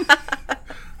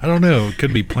 I don't know. It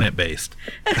could be plant-based.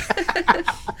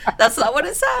 That's not what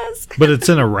it says. But it's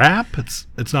in a wrap? It's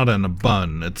not in a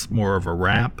bun. It's more of a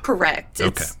wrap? Correct.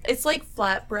 Okay. It's like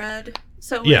flatbread.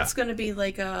 So Yeah. it's going to be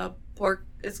like a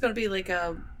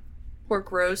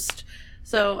pork roast.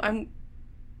 So I'm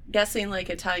guessing like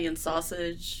Italian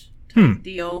sausage type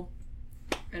deal.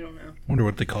 I don't know. Wonder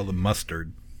what they call the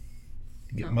mustard.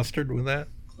 You get mustard with that?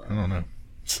 I don't know.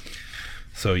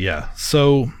 So yeah.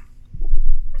 So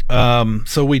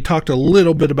we talked a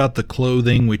little bit about the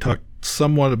clothing. We talked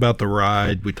somewhat about the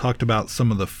ride. We talked about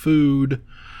some of the food.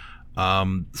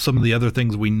 Some of the other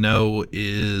things we know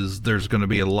is there's going to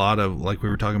be a lot of, like we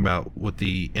were talking about with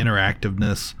the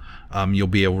interactiveness. You'll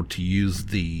be able to use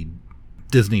the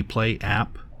Disney Play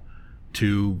app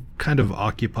to kind of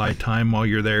occupy time while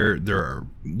you're there. There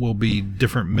will be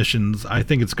different missions. I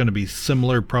think it's going to be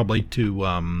similar probably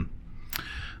to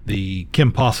the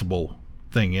Kim Possible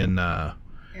thing in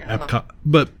Epcot,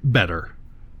 but better.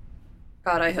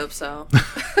 God, I hope so.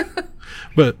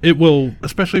 But it will,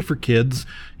 especially for kids,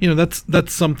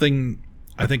 that's something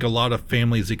I think a lot of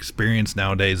families experience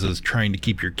nowadays, is trying to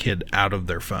keep your kid out of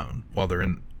their phone while they're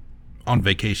on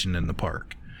vacation in the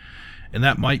park. And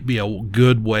that might be a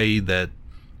good way that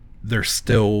they're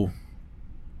still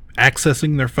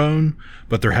accessing their phone,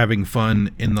 but they're having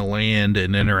fun in the land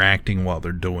and interacting while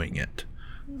they're doing it.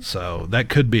 So that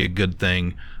could be a good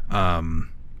thing.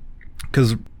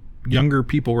 Because younger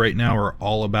people right now are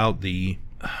all about the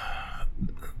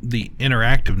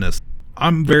interactiveness.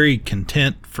 I'm very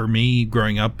content, for me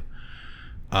growing up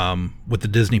with the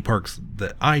Disney parks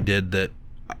that I did, that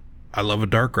I love a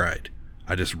dark ride.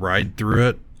 I just ride through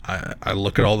it. I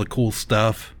look at all the cool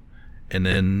stuff, and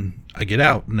then I get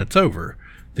out and it's over.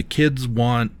 The kids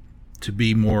want to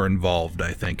be more involved,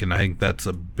 I think, and I think that's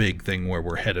a big thing where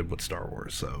we're headed with Star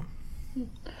Wars. So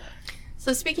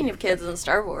speaking of kids and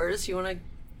Star Wars, you want to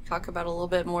talk about a little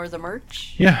bit more of the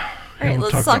merch? Yeah. All right,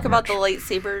 let's talk about the merch.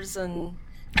 lightsabers and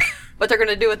what they're going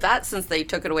to do with that, since they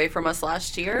took it away from us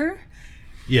last year.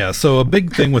 Yeah, so a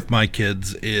big thing with my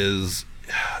kids is,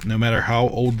 no matter how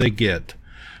old they get,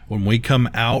 when we come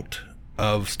out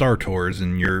of Star Tours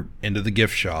and you're into the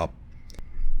gift shop,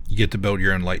 you get to build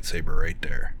your own lightsaber right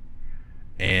there.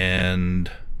 And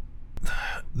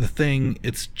the thing,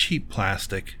 it's cheap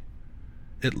plastic.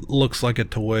 It looks like a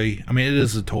toy. I mean, it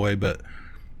is a toy, but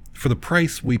for the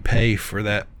price we pay for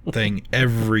that thing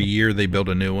every year they build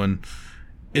a new one,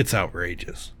 it's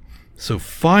outrageous. So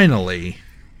finally,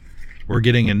 we're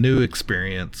getting a new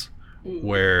experience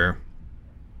where,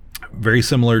 very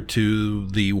similar to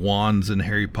the wands in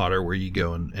Harry Potter, where you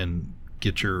go and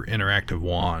get your interactive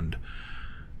wand,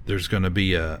 there's going to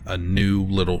be a new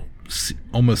little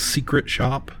almost secret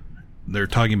shop. They're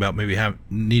talking about maybe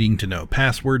needing to know a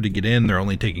password to get in. They're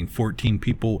only taking 14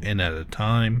 people in at a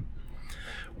time,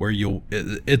 where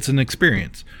it's an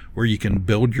experience where you can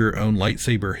build your own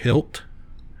lightsaber hilt.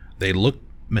 They look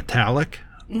metallic.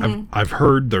 Mm-hmm. I've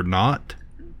heard they're not.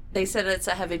 They said it's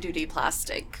a heavy duty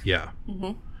plastic. Yeah.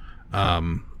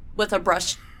 Mm-hmm. With a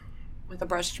brushed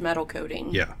metal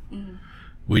coating. Yeah. Mm-hmm.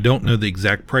 We don't know the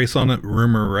exact price on it.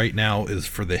 Rumor right now is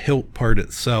for the hilt part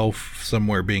itself,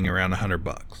 somewhere being around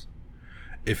 $100.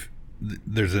 If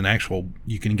there's an actual,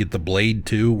 you can get the blade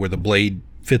too, where the blade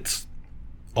fits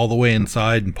all the way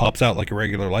inside and pops out like a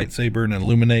regular lightsaber and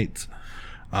illuminates.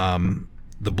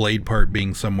 The blade part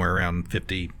being somewhere around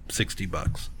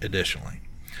 $50-$60 additionally.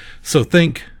 So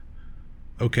think,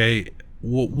 okay,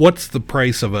 what's the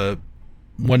price of a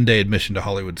one-day admission to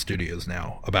Hollywood Studios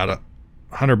now? About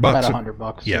 $100. About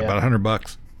 $100. Yeah, about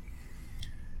 $100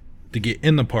 to get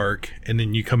in the park, and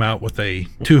then you come out with a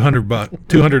 $200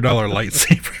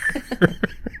 lightsaber.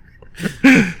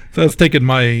 So that's taking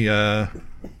my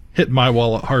hitting my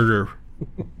wallet harder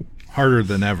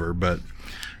than ever. But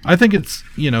I think it's,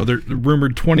 the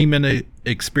rumored 20-minute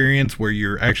experience where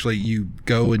you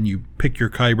go and you pick your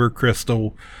Kyber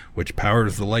crystal, which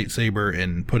powers the lightsaber,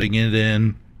 and putting it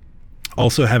in.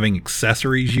 Also having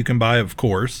accessories you can buy, of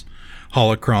course,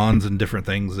 holocrons and different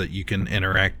things that you can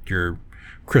interact your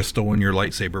crystal and your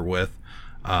lightsaber with.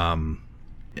 Got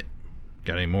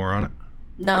any more on it?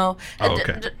 No. Oh,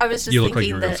 okay. I was just you look thinking like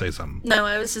you were going that, to say something. No,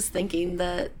 I was just thinking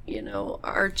that,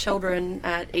 our children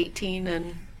at 18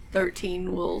 and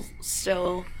 13 will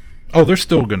still... Oh, they're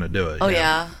still going to do it. Oh,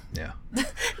 yeah. Yeah.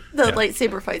 The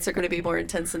lightsaber fights are going to be more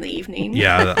intense in the evening.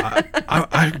 Yeah,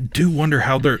 I do wonder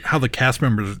how the cast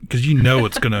members, because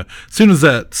it's going to, as soon as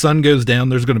that sun goes down,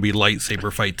 there's going to be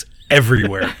lightsaber fights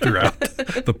everywhere throughout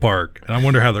the park. And I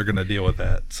wonder how they're going to deal with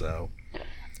that. So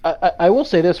I will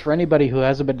say this for anybody who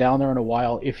hasn't been down there in a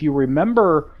while. If you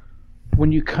remember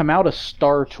when you come out of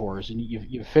Star Tours and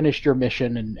you've finished your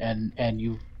mission and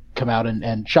you come out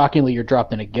and shockingly you're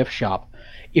dropped in a gift shop,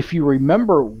 if you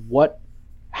remember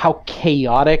how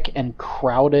chaotic and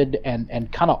crowded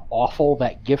and kind of awful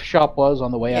that gift shop was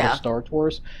on the way out of Star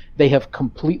Tours, they have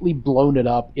completely blown it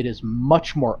up. It is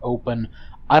much more open.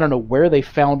 I don't know where they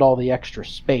found all the extra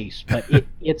space, but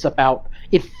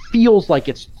it feels like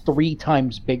it's 3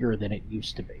 times bigger than it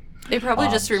used to be. They probably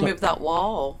just removed that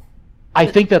wall. I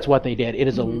think that's what they did. It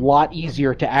is a lot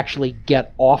easier to actually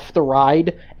get off the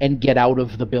ride and get out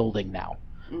of the building now.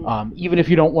 Even if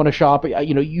you don't want to shop,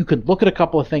 you could look at a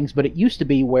couple of things, but it used to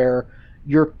be where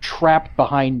you're trapped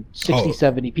behind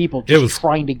 70 people just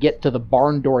trying to get to the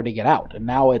barn door to get out. And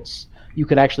now you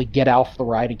could actually get off the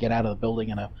ride and get out of the building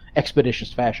in an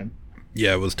expeditious fashion.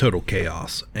 Yeah, it was total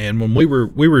chaos. And when we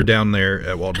were down there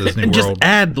at Walt Disney World, just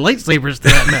add lightsabers to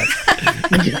that mess.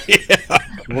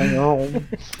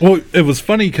 Well, it was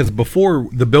funny because before,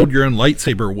 the build your own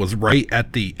lightsaber was right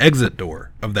at the exit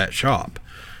door of that shop.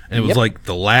 And it was like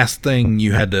the last thing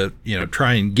you had to,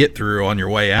 try and get through on your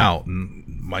way out. And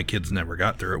my kids never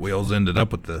got through it. We always ended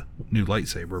up with the new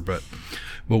lightsaber. But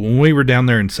when we were down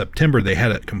there in September, they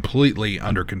had it completely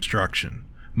under construction.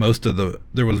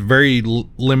 There was very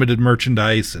limited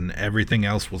merchandise, and everything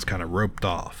else was kind of roped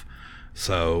off.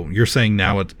 So you're saying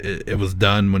now it was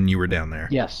done when you were down there?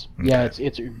 Yes. Okay. Yeah,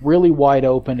 it's really wide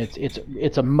open.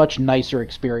 It's a much nicer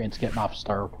experience getting off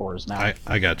Star Tours now.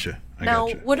 I got you. Now,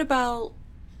 what about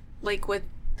with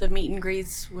the meet and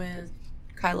greets with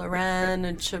Kylo Ren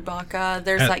and Chewbacca?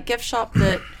 There's that gift shop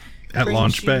that at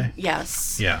Launch Bay?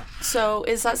 Yes. Yeah. So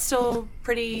is that still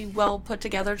pretty well put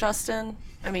together, Justin?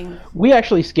 I mean, we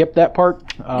actually skipped that part.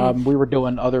 We were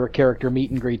doing other character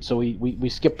meet and greets, so we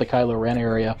skipped the Kylo Ren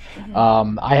area.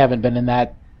 I haven't been in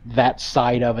that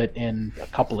side of it in a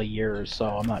couple of years, so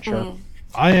I'm not sure.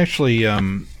 I actually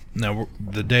now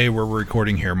the day we're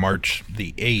recording here, March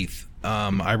the 8th,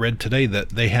 I read today that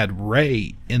they had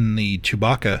Rey in the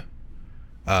Chewbacca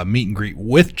meet and greet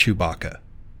with Chewbacca,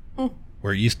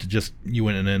 where it used to just you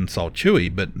went in and saw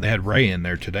Chewie, but they had Rey in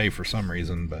there today for some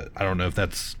reason. But I don't know if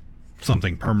that's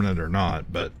something permanent or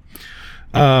not. But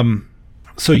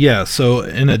so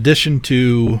in addition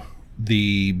to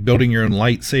the building your own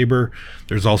lightsaber.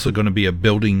 There's also going to be a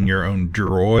building your own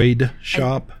droid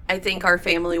shop. I think our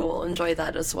family will enjoy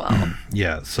that as well.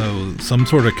 Yeah, so some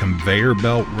sort of conveyor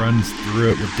belt runs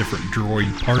through it with different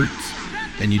droid parts,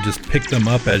 and you just pick them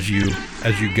up as you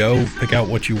go, pick out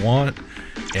what you want,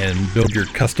 and build your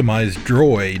customized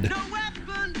droid,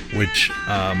 which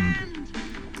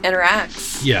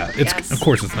interacts. yeah, it's of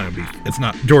course it's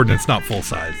not Jordan, it's not full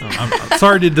size. I'm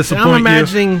sorry to disappoint I'm you.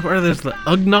 imagining where there's the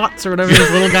Ugnaughts or whatever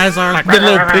those little guys are, like The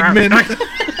little pigmen.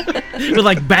 with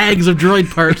like bags of droid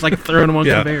parts, like throwing them on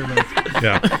Yeah. conveyor belts.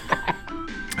 Yeah.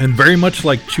 And very much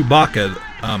like Chewbacca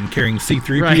carrying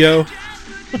C-3PO,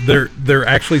 they're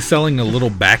actually selling a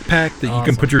little backpack that you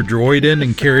can put your droid in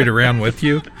and carry it around with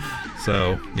you.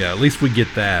 So, yeah, at least we get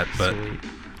that. But,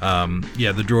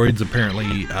 yeah, the droids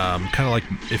apparently, kind of like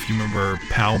if you remember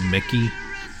Pal Mickey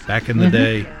back in the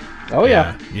day. Oh,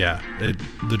 yeah. Yeah.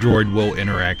 The droid will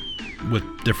interact with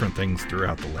different things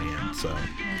throughout the land. So,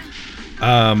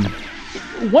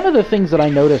 One of the things that I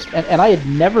noticed, and I had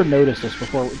never noticed this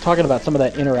before, talking about some of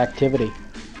that interactivity,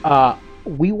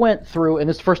 we went through, and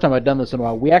this is the first time I've done this in a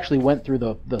while, we actually went through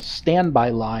the standby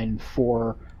line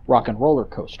for Rock and Roller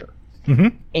Coaster. Mm-hmm.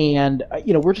 And,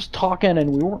 we're just talking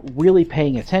and we weren't really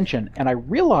paying attention. And I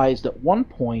realized at one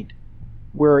point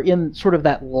we're in sort of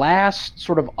that last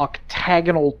sort of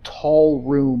octagonal tall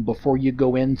room before you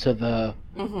go into the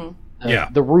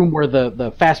room where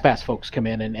the Fast Pass folks come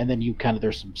in, and then you kind of,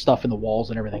 there's some stuff in the walls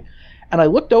and everything. And I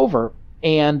looked over,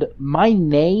 and my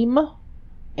name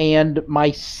and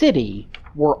my city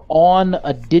were on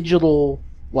a digital,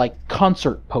 like,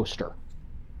 concert poster.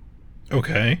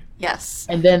 okay. Yes.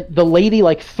 And then the lady,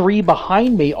 like, 3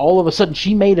 behind me, all of a sudden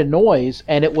she made a noise,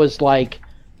 and it was like,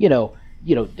 don't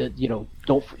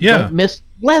miss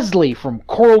Leslie from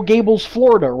Coral Gables,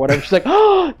 Florida, or whatever. She's like,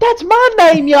 "Oh, that's my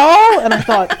name, y'all!" And I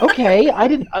thought, okay, I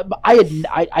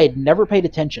had never paid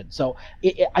attention, so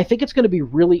I think it's going to be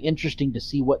really interesting to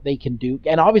see what they can do.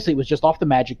 And obviously, it was just off the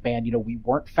Magic Band. We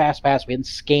weren't Fast Pass, we hadn't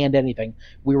scanned anything.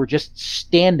 We were just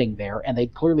standing there, and they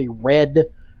clearly read,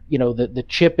 the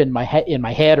chip in my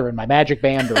head or in my Magic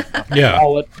Band or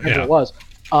all it was.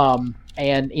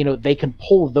 And they can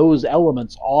pull those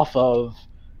elements off of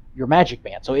your Magic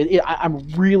Band. So I'm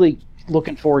really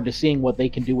looking forward to seeing what they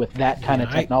can do with that kind of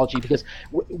technology, because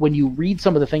when you read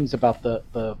some of the things about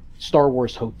the Star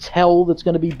Wars hotel that's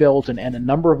going to be built and a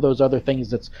number of those other things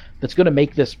that's going to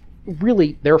make this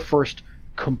really their first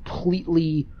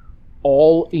completely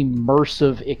all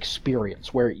immersive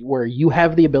experience where you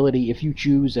have the ability, if you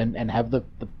choose and have the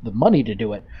money to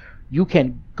do it, you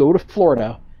can go to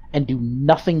Florida and do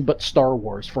nothing but Star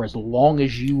Wars for as long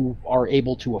as you are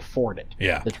able to afford it.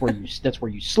 Yeah. That's where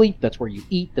you sleep, that's where you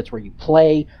eat, that's where you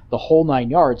play, the whole 9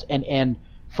 yards. And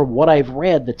from what I've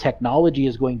read, the technology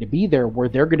is going to be there where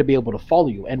they're going to be able to follow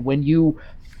you. And when you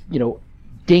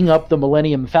ding up the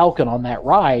Millennium Falcon on that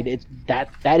ride, it's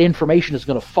that information is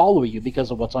going to follow you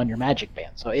because of what's on your Magic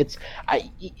Band. So it's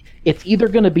either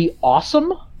going to be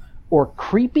awesome or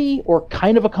creepy or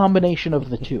kind of a combination of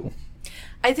the two.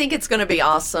 I think it's going to be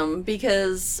awesome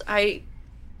because I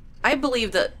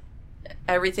believe that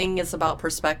everything is about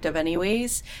perspective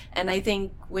anyways. And I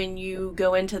think when you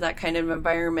go into that kind of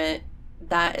environment,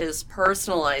 that is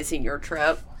personalizing your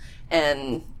trip.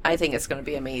 And I think it's going to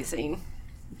be amazing.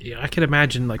 Yeah, I can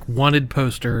imagine like wanted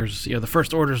posters. The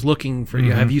First Order's looking for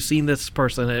you. Have you seen this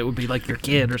person? It would be like your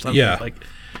kid or something. Yeah.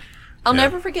 I'll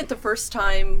never forget the first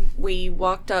time we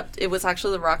walked up. It was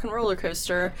actually the Rock and Roller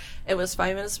Coaster. It was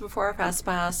 5 minutes before our Fast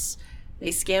Pass. They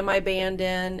scanned my band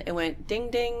in. It went ding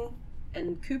ding,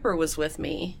 and Cooper was with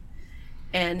me,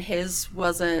 and he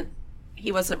wasn't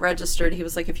registered. He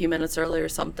was like a few minutes early or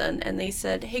something. And they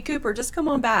said, "Hey Cooper, just come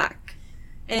on back."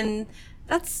 And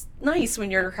that's nice when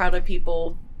you're in a crowd of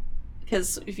people,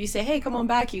 because if you say, "Hey, come on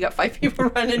back," you got 5 people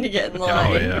running to get in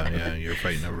line. Oh yeah, you're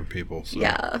fighting over people. So.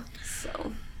 Yeah,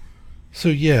 So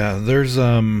yeah, there's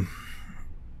So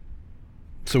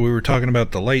we were talking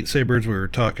about the lightsabers. We were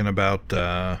talking about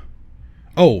in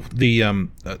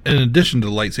addition to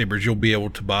the lightsabers, you'll be able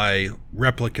to buy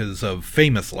replicas of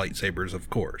famous lightsabers, of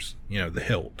course. The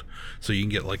hilt. So you can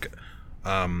get like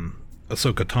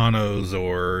Ahsoka Tano's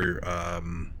or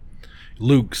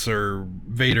Luke's or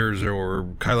Vader's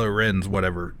or Kylo Ren's,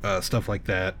 whatever, stuff like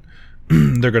that.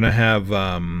 They're gonna have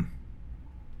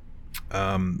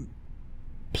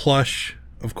plush,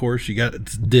 of course.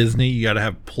 It's Disney. You got to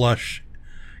have plush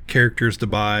characters to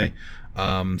buy.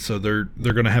 So they're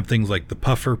going to have things like the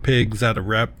Puffer Pigs out of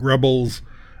Rebels,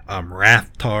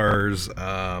 Rathtars.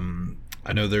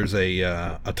 I know there's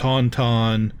a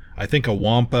Tauntaun. I think a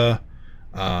Wampa.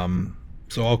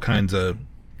 So all kinds of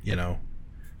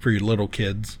for your little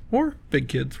kids or big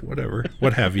kids, whatever,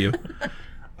 what have you.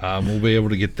 We'll be able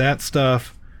to get that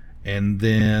stuff. And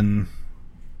then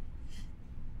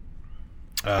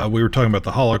we were talking about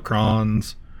the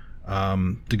holocrons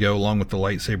to go along with the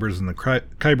lightsabers and the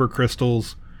kyber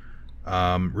crystals.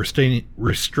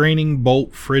 Restraining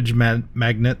bolt fridge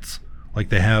magnets like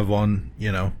they have on,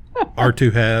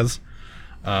 R2 has.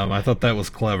 I thought that was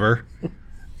clever.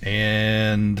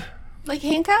 And like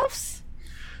handcuffs?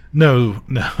 No.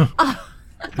 No.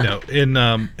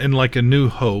 In like A New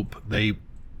Hope,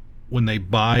 when they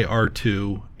buy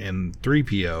R2 and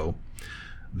 3PO,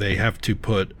 they have to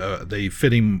put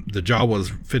the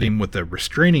Jawas fit him with a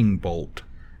restraining bolt.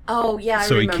 Oh yeah, I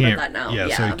remember that now. Yeah,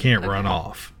 so he can't run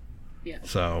off. Yeah.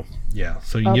 So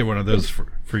you can get one of those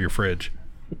for your fridge.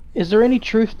 Is there any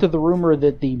truth to the rumor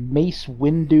that the Mace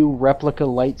Windu replica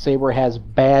lightsaber has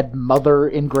 "Bad Mother"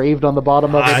 engraved on the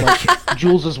bottom of it, like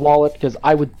Jules' wallet? Because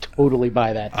I would totally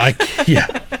buy that.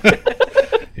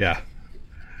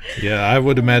 Yeah, I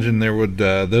would imagine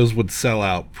those would sell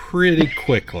out pretty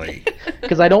quickly.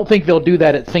 Because I don't think they'll do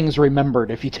that at Things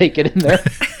Remembered if you take it in there.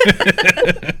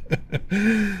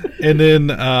 And then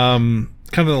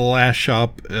kind of the last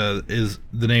shop is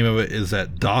the name of it is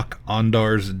at Doc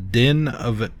Ondar's Den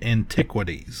of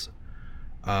Antiquities.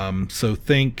 So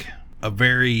think a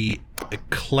very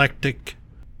eclectic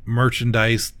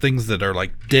merchandise, things that are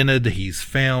like dented, he's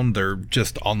found, they're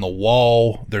just on the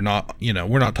wall. They're not,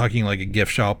 we're not talking like a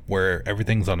gift shop where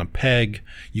everything's on a peg.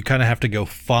 You kind of have to go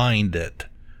find it,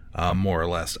 more or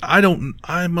less.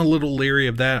 I'm a little leery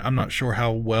of that. I'm not sure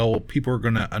how well people are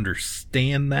going to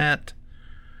understand that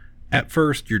at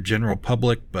first, your general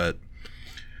public, but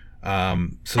I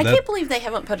can't believe they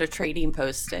haven't put a trading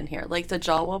post in here, like the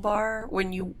Jawa bar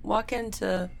when you walk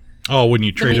into. Oh, when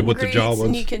you traded with the Jawas,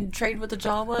 and you can trade with the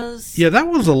Jawas. Yeah, that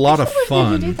was a lot of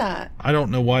fun. Do that. I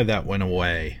don't know why that went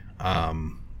away. I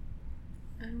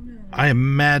don't know. I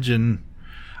imagine.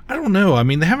 I don't know. I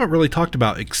mean, they haven't really talked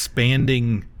about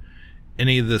expanding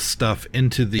any of this stuff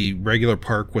into the regular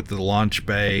park with the launch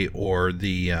bay or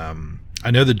the. I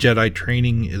know the Jedi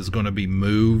training is going to be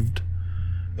moved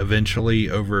eventually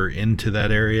over into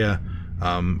that area,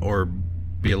 or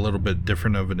be a little bit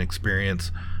different of an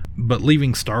experience. But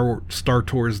leaving Star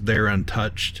Tours there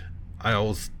untouched, I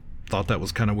always thought that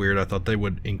was kind of weird. I thought they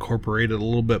would incorporate it a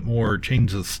little bit more,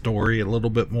 change the story a little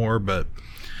bit more. But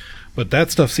that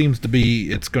stuff seems to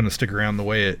be it's going to stick around the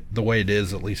way it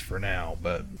is, at least for now.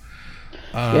 But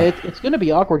it's going to be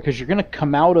awkward because you're going to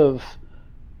come out of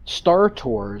Star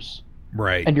Tours.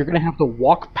 Right. And you're going to have to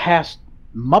walk past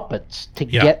Muppets to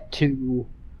get to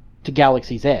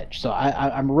Galaxy's Edge. So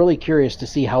I'm really curious to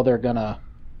see how they're gonna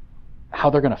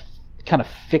kind of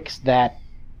fix that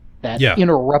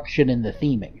interruption in the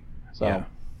theming. So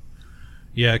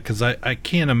yeah, because I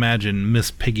can't imagine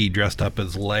Miss Piggy dressed up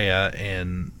as Leia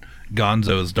and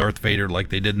Gonzo as Darth Vader like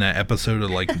they did in that episode of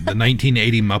like the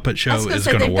 1980 Muppet Show is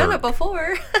going to work. They've done it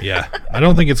before. Yeah, I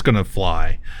don't think it's going to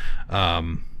fly.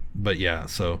 But yeah,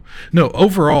 so no,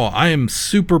 overall, I am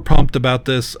super pumped about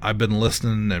this. I've been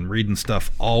listening and reading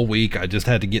stuff all week. I just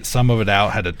had to get some of it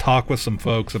out, had to talk with some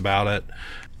folks about it,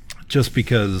 just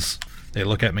because they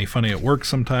look at me funny at work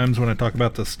sometimes when I talk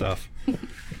about this stuff.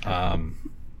 But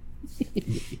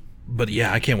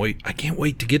yeah, I can't wait. I can't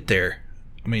wait to get there.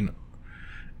 I mean,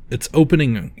 it's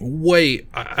opening way.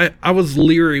 I was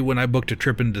leery when I booked a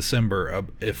trip in December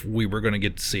of if we were going to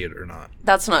get to see it or not.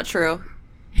 That's not true.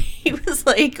 He was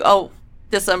like, "Oh,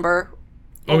 December.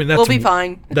 I mean, we'll be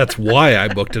fine." That's why I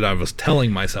booked it. I was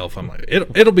telling myself, I'm like,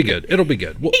 it'll be good. It'll be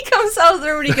good. He comes out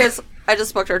there and he goes, "I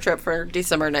just booked our trip for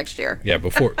December next year." Yeah,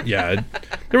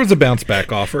 there was a bounce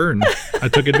back offer, and I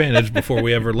took advantage before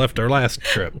we ever left our last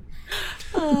trip.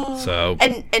 So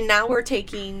and now we're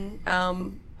taking a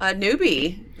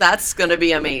newbie. That's going to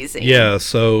be amazing. Yeah.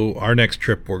 So our next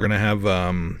trip, we're going to have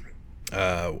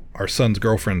our son's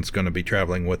girlfriend's going to be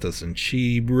traveling with us, and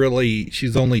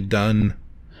she's only done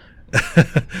 2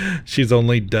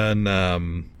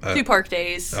 park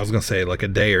days. I was going to say like a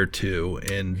day or two,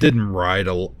 and didn't ride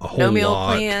a whole lot. No meal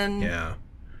plan. Yeah.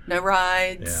 No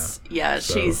rides. Yeah,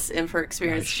 so, she's in for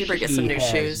experience. She better get some new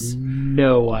shoes.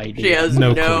 No idea. She has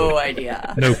no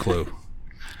idea. No clue.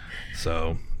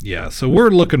 So, yeah. So we're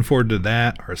looking forward to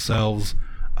that ourselves.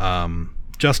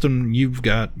 Justin,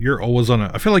 you're always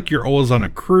I feel like you're always on a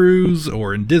cruise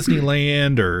or in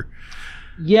Disneyland or.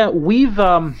 Yeah, we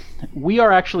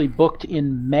are actually booked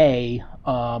in May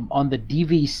on the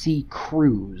DVC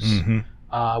cruise,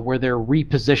 where they're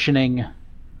repositioning.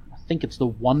 I think it's the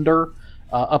Wonder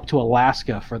up to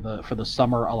Alaska for the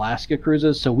summer Alaska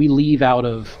cruises. So we leave out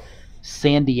of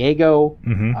San Diego.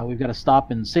 We've got to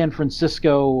stop in San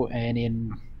Francisco and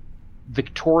in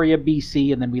Victoria,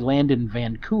 BC, and then we land in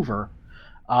Vancouver.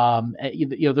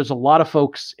 There's a lot of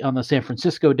folks on the San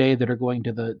Francisco day that are going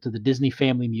to the Disney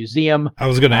Family Museum. I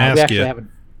was going to ask you.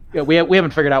 We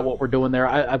haven't figured out what we're doing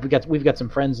there. We've got some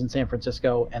friends in San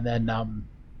Francisco, and then,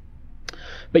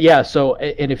 but yeah. So,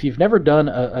 and if you've never done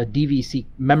a DVC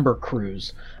member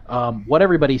cruise, what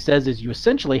everybody says is you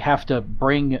essentially have to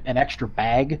bring an extra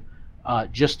bag,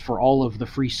 just for all of the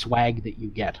free swag that you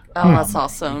get. Oh, that's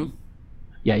awesome.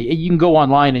 Yeah, you can go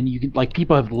online and you can, like,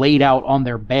 people have laid out on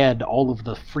their bed all of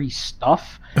the free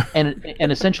stuff, and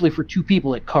essentially for 2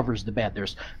 people it covers the bed.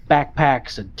 There's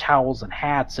backpacks and towels and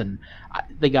hats, and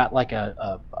they got like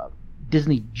a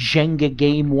Disney Jenga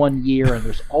game one year, and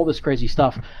there's all this crazy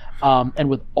stuff. And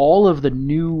with all of the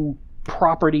new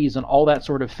properties and all that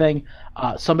sort of thing,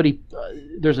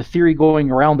 there's a theory going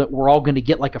around that we're all going to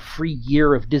get like a free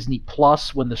year of Disney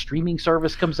Plus when the streaming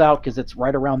service comes out, because it's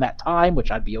right around that time,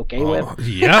 which I'd be okay with.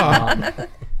 Yeah.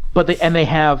 But they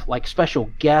have like special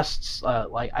guests.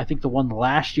 Like I think the one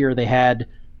last year they had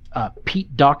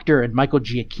Pete Docter and Michael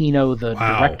Giacchino, the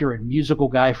director and musical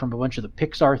guy from a bunch of the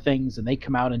Pixar things, and they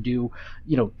come out and do,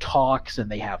 talks,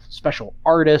 and they have special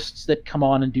artists that come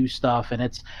on and do stuff, and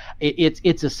it's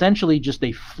essentially just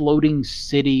a floating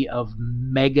city of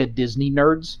mega Disney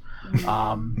nerds.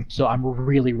 So I'm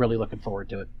really, really looking forward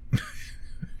to it.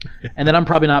 And then I'm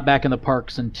probably not back in the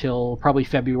parks until probably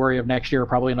February of next year,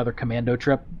 probably another Commando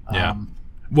trip. Yeah.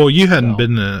 Well, you hadn't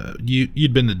been to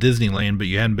you'd been to Disneyland, but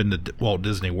you hadn't been to Walt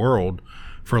Disney World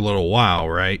for a little while,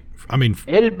 right? I mean,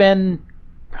 it had been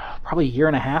probably a year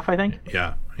and a half, I think.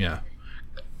 Yeah. I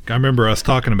remember us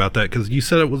talking about that because you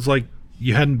said it was like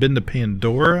you hadn't been to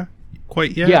Pandora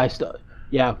quite yet. Yeah,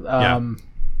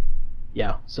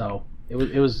 yeah. So it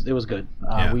was good.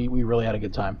 We really had a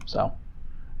good time. So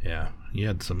yeah. You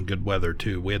had some good weather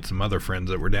too. We had some other friends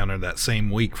that were down there that same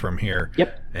week from here.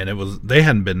 Yep. And they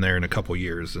hadn't been there in a couple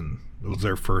years, and it was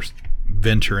their first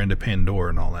venture into Pandora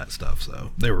and all that stuff.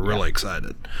 So they were really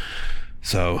excited.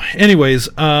 So anyways,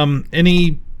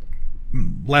 any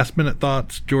last minute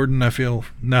thoughts, Jordan? I feel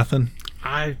nothing.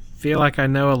 I feel like I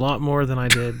know a lot more than I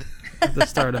did at the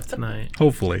start of tonight.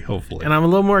 Hopefully. And I'm a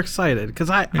little more excited because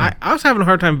I was having a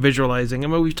hard time visualizing. I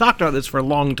mean, we've talked about this for a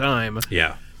long time.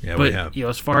 Yeah. Yeah, but, we have.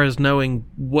 As far as knowing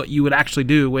what you would actually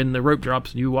do when the rope drops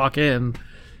and you walk in.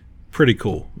 Pretty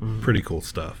cool. Pretty cool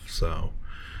stuff. So,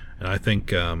 and I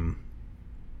think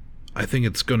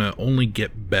it's going to only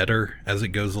get better as it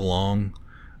goes along.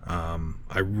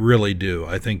 I really do.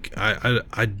 I think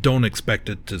I don't expect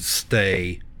it to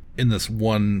stay in this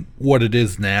one, what it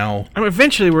is now. I mean,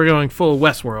 eventually we're going full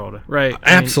Westworld, right?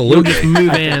 Absolutely. You'll just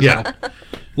move in. Yeah.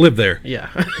 Live there.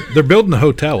 Yeah. They're building a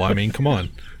hotel. I mean, come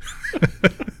on.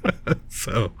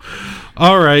 So,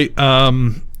 all right,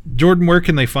 Jordan, where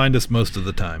can they find us most of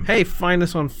the time? Hey, find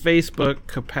us on Facebook,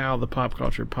 Kapow the Pop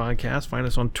Culture Podcast. Find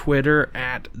us on Twitter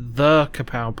at the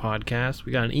Kapow Podcast.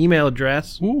 We got an email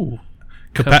address. Ooh,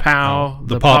 Kapow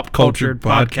the Pop Culture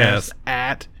Podcast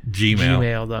at gmail.com.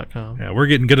 gmail.com. Yeah, we're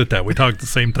getting good at that. We talk at the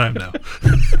same time now.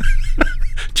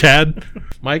 Chad,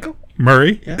 Michael,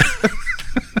 Murray. Yeah.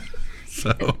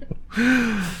 So,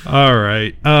 all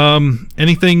right.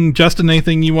 Justin,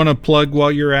 anything you want to plug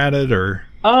while you're at it, or?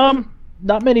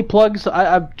 Not many plugs.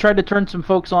 I've tried to turn some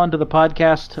folks on to the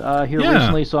podcast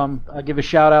recently, so I give a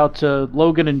shout out to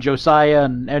Logan and Josiah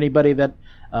and anybody that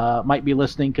might be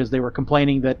listening, because they were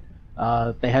complaining that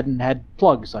they hadn't had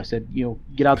plugs. I said,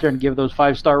 get out there and give those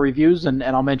 5-star reviews, and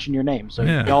I'll mention your name. So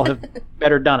y'all have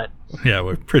better done it. Yeah,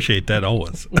 we appreciate that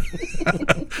always.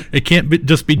 It can't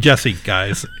just be Jesse,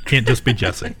 guys. It can't just be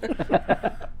Jesse.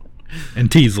 And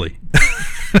Teasley.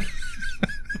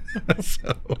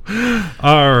 So,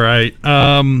 all right.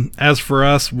 As for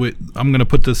us, I'm going to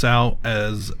put this out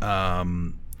as a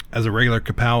regular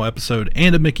Kapow episode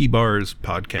and a Mickey Bars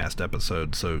podcast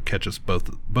episode. So catch us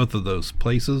both of those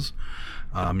places.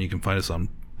 You can find us on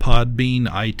Podbean,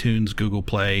 iTunes, Google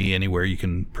Play, anywhere you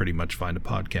can pretty much find a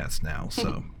podcast now.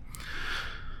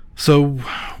 So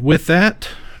with that,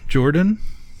 Jordan.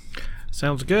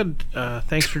 Sounds good.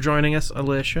 Thanks for joining us,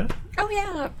 Alicia. Oh,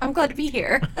 yeah. I'm glad to be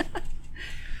here.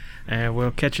 And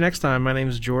we'll catch you next time. My name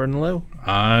is Jordan Lowe.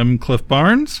 I'm Cliff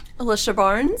Barnes. Alicia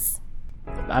Barnes.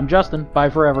 I'm Justin. Bye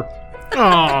forever.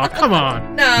 Oh, come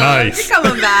on. No, nice. You're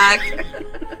coming back.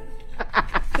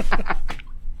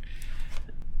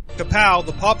 Kapow,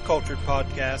 the Pop Culture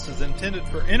Podcast, is intended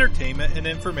for entertainment and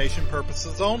information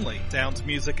purposes only. Sounds,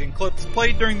 music, and clips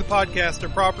played during the podcast are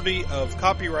property of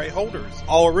copyright holders.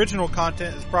 All original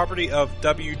content is property of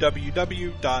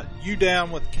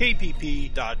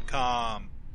www.udownwithkpp.com.